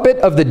trumpet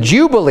of the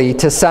Jubilee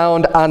to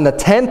sound on the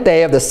 10th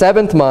day of the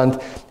 7th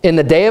month. In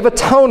the day of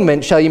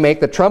atonement shall ye make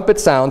the trumpet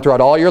sound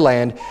throughout all your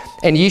land.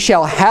 And ye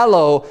shall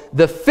hallow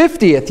the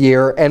 50th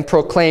year, and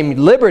proclaim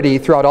liberty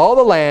throughout all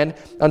the land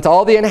unto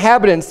all the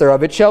inhabitants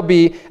thereof. It shall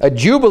be a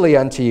jubilee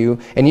unto you,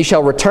 and ye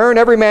shall return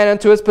every man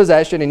unto his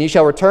possession, and ye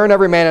shall return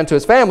every man unto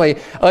his family.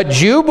 A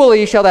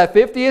jubilee shall that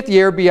 50th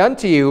year be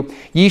unto you.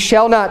 Ye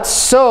shall not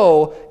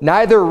sow,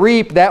 neither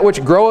reap that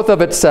which groweth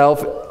of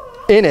itself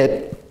in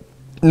it,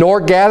 nor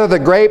gather the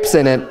grapes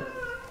in it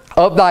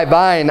of thy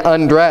vine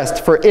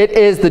undressed, for it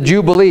is the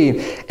Jubilee.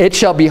 It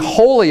shall be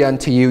holy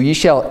unto you. Ye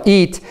shall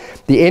eat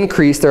the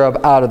increase thereof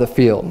out of the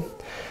field.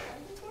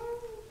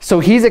 So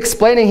he's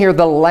explaining here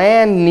the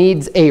land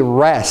needs a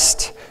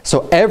rest.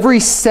 So every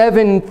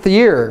 7th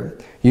year,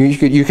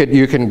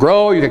 you can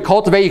grow, you can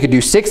cultivate, you could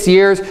do 6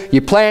 years, you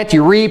plant,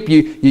 you reap,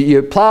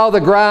 you plow the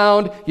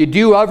ground, you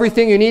do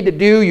everything you need to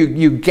do,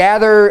 you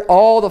gather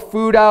all the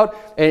food out,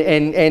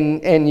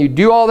 and you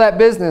do all that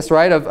business,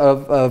 right,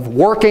 of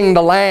working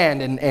the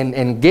land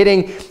and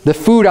getting the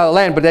food out of the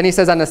land. But then he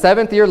says on the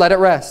 7th year, let it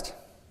rest.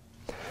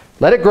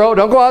 Let it grow.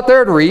 Don't go out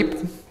there and reap.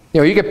 You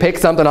know, you can pick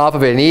something off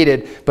of it and eat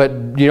it, but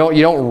you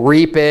don't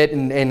reap it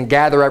and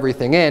gather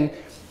everything in.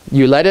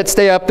 You let it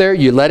stay up there,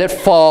 you let it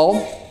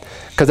fall,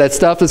 because that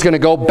stuff is going to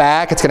go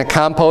back, it's going to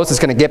compost, it's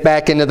going to get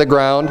back into the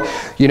ground,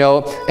 you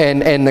know,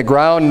 and the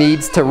ground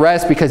needs to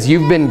rest because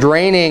you've been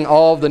draining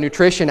all of the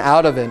nutrition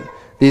out of it.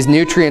 These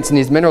nutrients and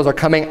these minerals are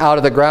coming out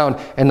of the ground,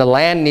 and the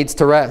land needs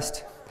to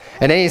rest.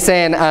 And then he's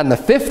saying on the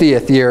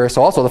 50th year,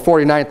 so also the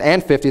 49th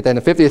and 50th, and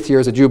the 50th year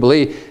is a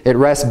Jubilee, it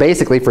rests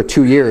basically for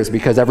 2 years,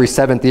 because every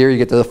 7th year you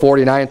get to the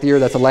 49th year,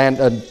 that's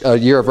a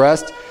year of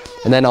rest.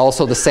 And then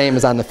also the same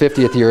as on the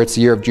 50th year, it's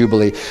the year of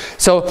Jubilee.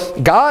 So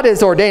God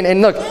is ordained.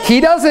 And look, he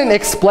doesn't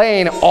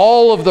explain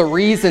all of the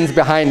reasons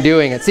behind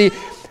doing it. See,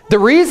 the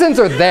reasons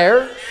are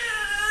there.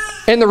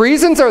 And the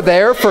reasons are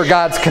there for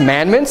God's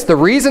commandments. The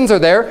reasons are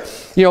there.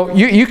 You know,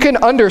 you can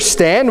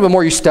understand the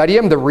more you study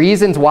them, the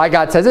reasons why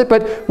God says it,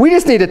 but we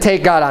just need to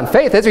take God on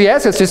faith. That's what he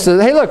asks us, just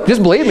hey, look,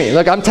 just believe me.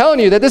 Look, I'm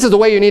telling you that this is the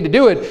way you need to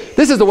do it.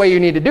 This is the way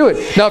you need to do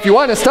it. Now, if you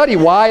want to study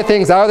why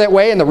things are that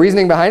way and the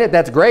reasoning behind it,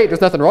 that's great.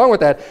 There's nothing wrong with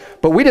that.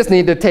 But we just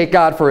need to take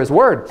God for his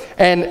word.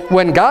 And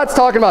when God's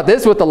talking about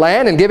this with the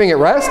land and giving it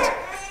rest,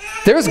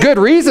 there's good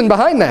reason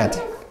behind that.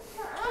 You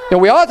know,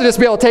 we ought to just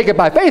be able to take it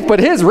by faith, but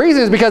his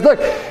reason is because, look,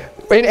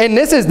 and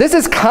this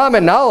is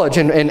common knowledge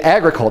in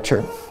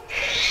agriculture.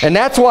 And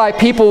that's why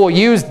people will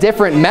use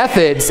different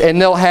methods,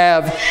 and they'll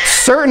have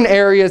certain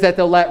areas that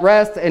they'll let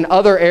rest and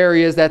other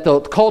areas that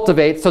they'll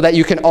cultivate so that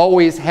you can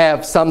always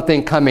have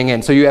something coming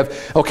in. So you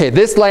have, okay,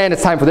 this land,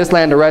 it's time for this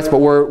land to rest, but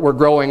we're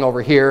growing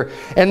over here.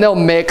 And they'll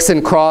mix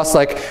and cross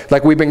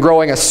like we've been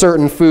growing a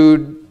certain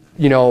food,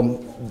 you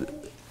know,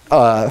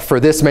 for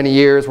this many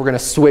years. We're going to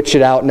switch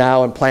it out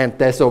now and plant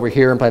this over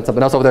here and plant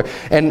something else over there.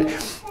 And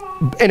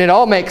it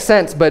all makes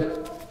sense, but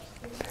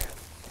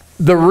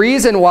the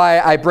reason why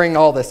I bring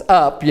all this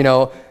up, you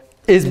know,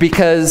 is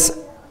because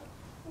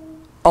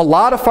a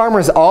lot of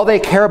farmers, all they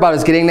care about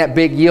is getting that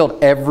big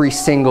yield every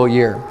single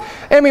year.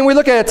 I mean, we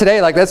look at it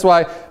today, like that's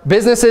why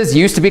businesses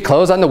used to be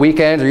closed on the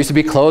weekends, or used to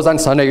be closed on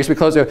Sunday, used to be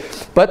closed,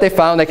 but they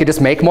found they could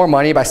just make more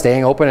money by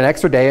staying open an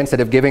extra day instead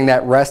of giving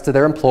that rest to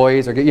their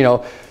employees, or, you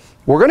know,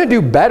 we're going to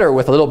do better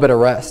with a little bit of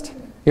rest.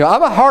 You know,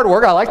 I'm a hard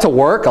worker. I like to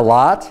work a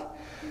lot.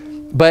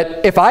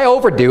 But if I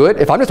overdo it,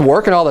 if I'm just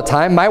working all the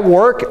time, my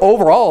work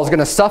overall is going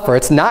to suffer.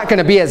 It's not going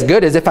to be as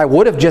good as if I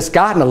would have just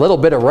gotten a little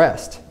bit of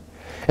rest.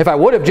 If I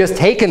would have just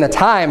taken the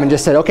time and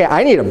just said, okay,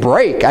 I need a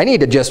break. I need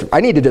to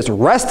just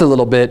rest a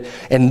little bit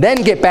and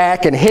then get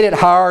back and hit it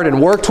hard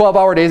and work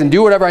 12-hour days and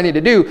do whatever I need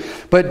to do.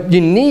 But you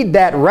need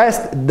that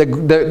rest.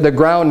 The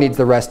ground needs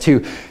the rest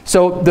too.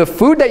 So the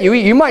food that you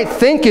eat, you might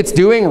think it's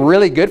doing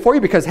really good for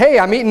you because, hey,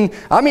 I'm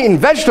eating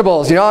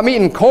vegetables, you know, I'm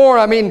eating corn,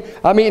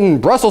 I'm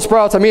eating Brussels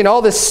sprouts, I'm eating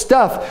all this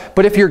stuff.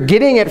 But if you're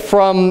getting it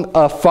from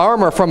a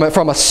farmer,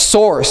 from a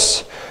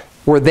source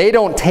where they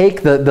don't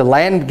take the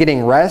land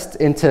getting rest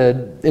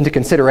into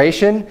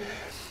consideration,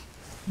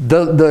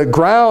 the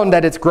ground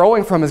that it's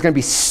growing from is going to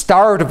be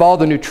starved of all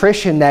the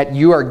nutrition that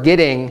you are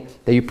getting,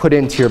 that you put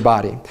into your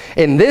body.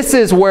 And this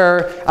is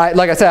where,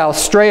 like I said, I'll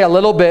stray a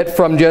little bit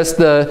from just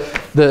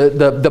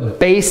the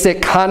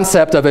basic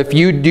concept of if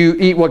you do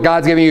eat what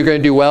God's giving you, you're going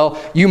to do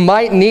well. You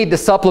might need to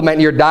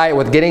supplement your diet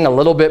with getting a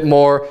little bit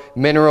more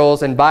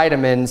minerals and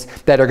vitamins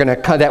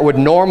that would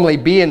normally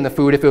be in the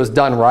food if it was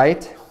done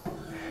right.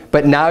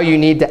 But now you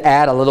need to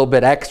add a little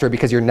bit extra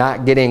because you're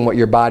not getting what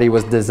your body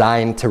was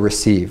designed to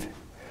receive.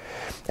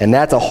 And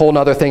that's a whole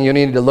nother thing. You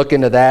need to look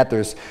into that.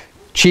 There's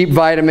cheap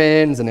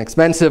vitamins and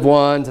expensive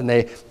ones,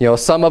 and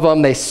some of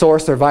them, they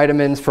source their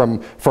vitamins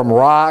from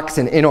rocks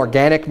and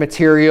inorganic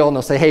material, and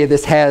they'll say, hey,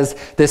 this has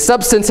this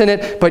substance in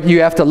it, but you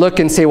have to look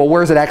and say, well,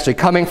 where's it actually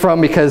coming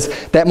from? Because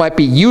that might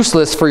be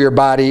useless for your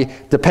body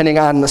depending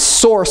on the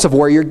source of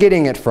where you're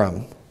getting it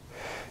from.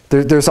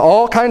 There's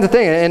all kinds of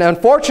things, and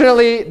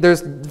unfortunately,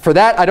 for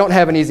that, I don't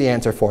have an easy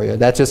answer for you.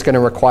 That's just going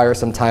to require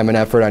some time and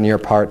effort on your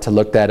part to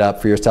look that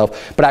up for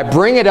yourself. But I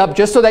bring it up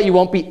just so that you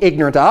won't be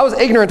ignorant. I was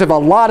ignorant of a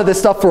lot of this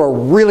stuff for a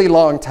really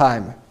long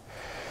time.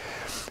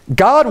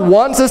 God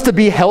wants us to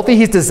be healthy.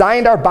 He's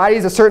designed our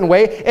bodies a certain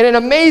way, in an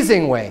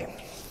amazing way.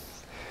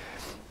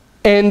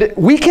 And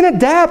we can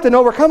adapt and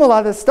overcome a lot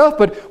of this stuff,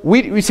 but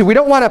we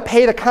don't want to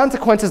pay the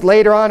consequences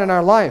later on in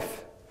our life.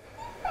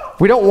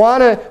 We don't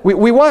want to,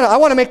 I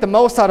want to make the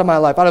most out of my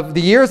life, out of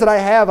the years that I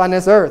have on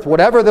this earth,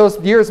 whatever those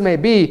years may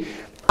be.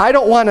 I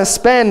don't want to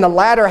spend the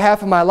latter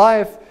half of my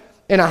life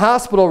in a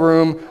hospital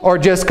room or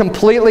just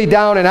completely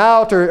down and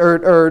out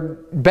or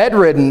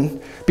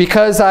bedridden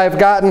because I've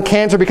gotten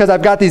cancer, because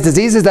I've got these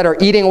diseases that are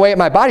eating away at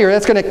my body, or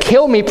that's going to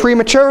kill me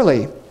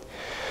prematurely.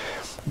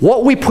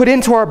 What we put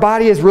into our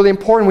body is really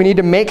important. We need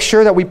to make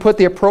sure that we put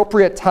the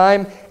appropriate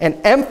time and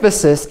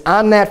emphasis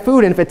on that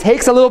food. And if it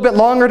takes a little bit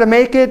longer to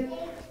make it,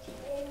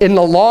 in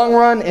the long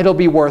run, it'll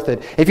be worth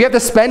it. If you have to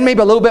spend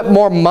maybe a little bit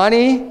more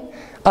money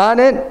on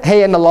it,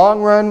 hey, in the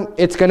long run,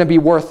 it's going to be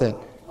worth it.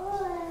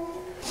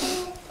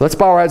 Let's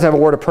bow our heads and have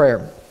a word of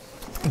prayer.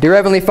 Dear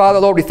Heavenly Father,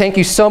 Lord, we thank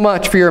you so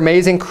much for your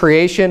amazing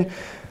creation.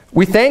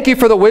 We thank you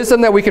for the wisdom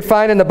that we could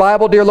find in the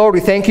Bible, dear Lord.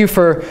 We thank you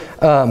for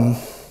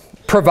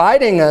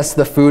providing us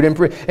the food,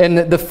 and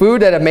the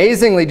food that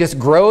amazingly just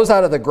grows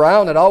out of the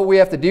ground, that all we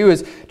have to do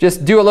is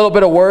just do a little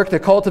bit of work to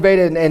cultivate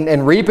it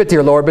and reap it,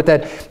 dear Lord, but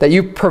that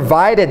you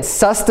provided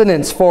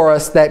sustenance for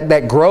us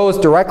that grows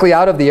directly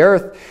out of the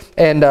earth.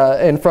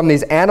 and from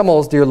these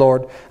animals, dear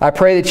Lord. I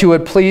pray that you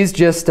would please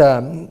just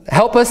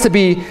help us to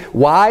be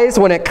wise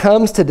when it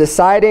comes to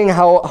deciding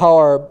how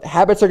our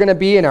habits are going to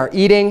be in our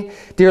eating.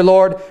 Dear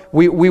Lord,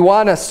 we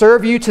want to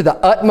serve you to the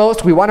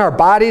utmost. We want our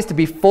bodies to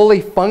be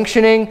fully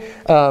functioning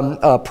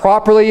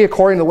properly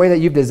according to the way that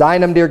you've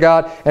designed them, dear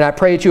God. And I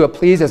pray that you would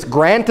please just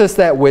grant us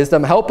that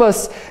wisdom. Help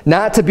us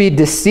not to be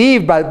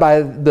deceived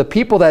by the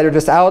people that are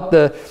just out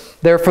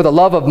there for the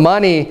love of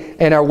money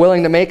and are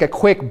willing to make a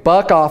quick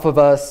buck off of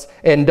us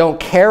and don't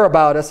care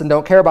about us and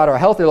don't care about our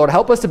health, dear Lord.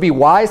 Help us to be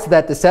wise to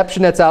that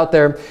deception that's out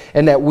there,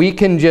 and that we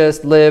can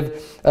just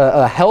live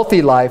a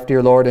healthy life,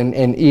 dear Lord,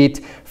 and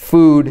eat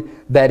food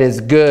that is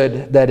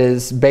good, that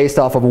is based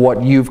off of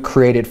what you've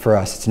created for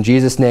us. It's in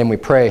Jesus' name we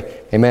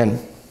pray.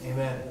 Amen.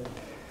 Amen.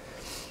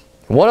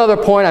 One other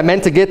point, I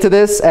meant to get to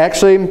this,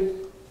 actually,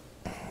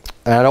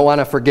 and I don't want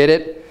to forget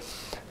it.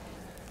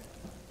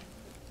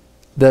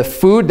 The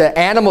food, the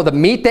animal, the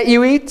meat that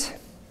you eat.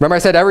 Remember I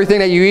said everything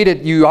that you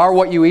eat, you are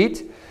what you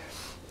eat.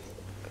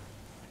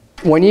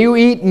 When you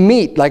eat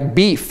meat, like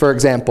beef, for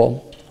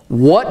example,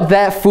 what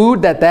that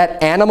food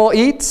that animal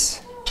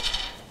eats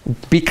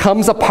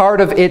becomes a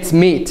part of its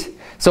meat.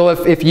 So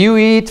if you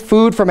eat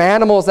food from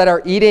animals that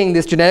are eating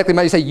this genetically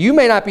modified, you say you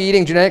may not be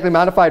eating genetically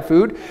modified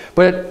food,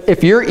 but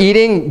if you're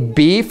eating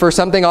beef or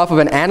something off of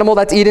an animal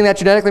that's eating that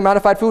genetically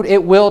modified food,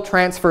 it will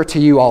transfer to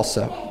you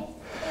also.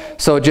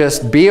 So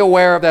just be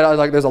aware of that.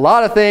 Like, there's a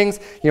lot of things,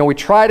 we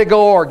try to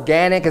go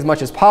organic as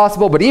much as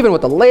possible, but even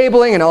with the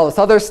labeling and all this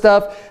other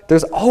stuff,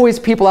 there's always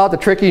people out to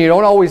trick you. You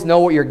don't always know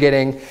what you're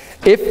getting.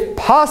 If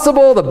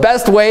possible, the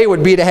best way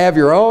would be to have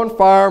your own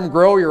farm,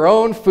 grow your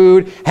own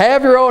food,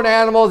 have your own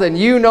animals, and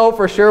you know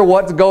for sure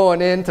what's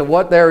going into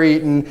what they're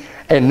eating,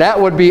 and that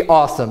would be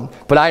awesome.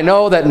 But I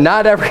know that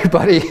not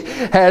everybody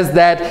has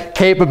that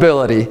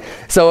capability.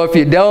 So if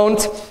you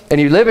don't,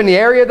 and you live in the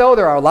area though,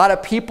 there are a lot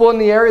of people in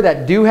the area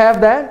that do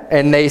have that,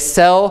 and they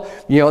sell,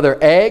 their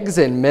eggs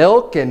and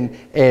milk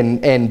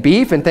and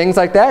beef and things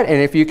like that.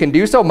 And if you can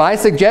do so, my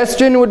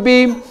suggestion would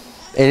be,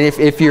 and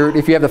if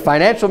you have the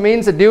financial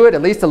means to do it,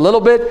 at least a little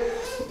bit,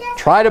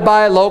 try to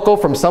buy local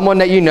from someone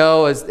that you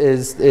know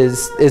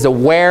is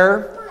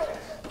aware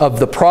of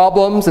the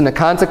problems and the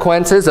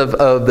consequences of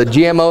the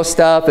GMO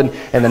stuff and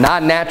the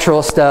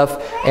non-natural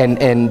stuff.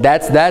 And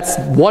that's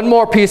one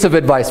more piece of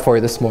advice for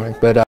you this morning. But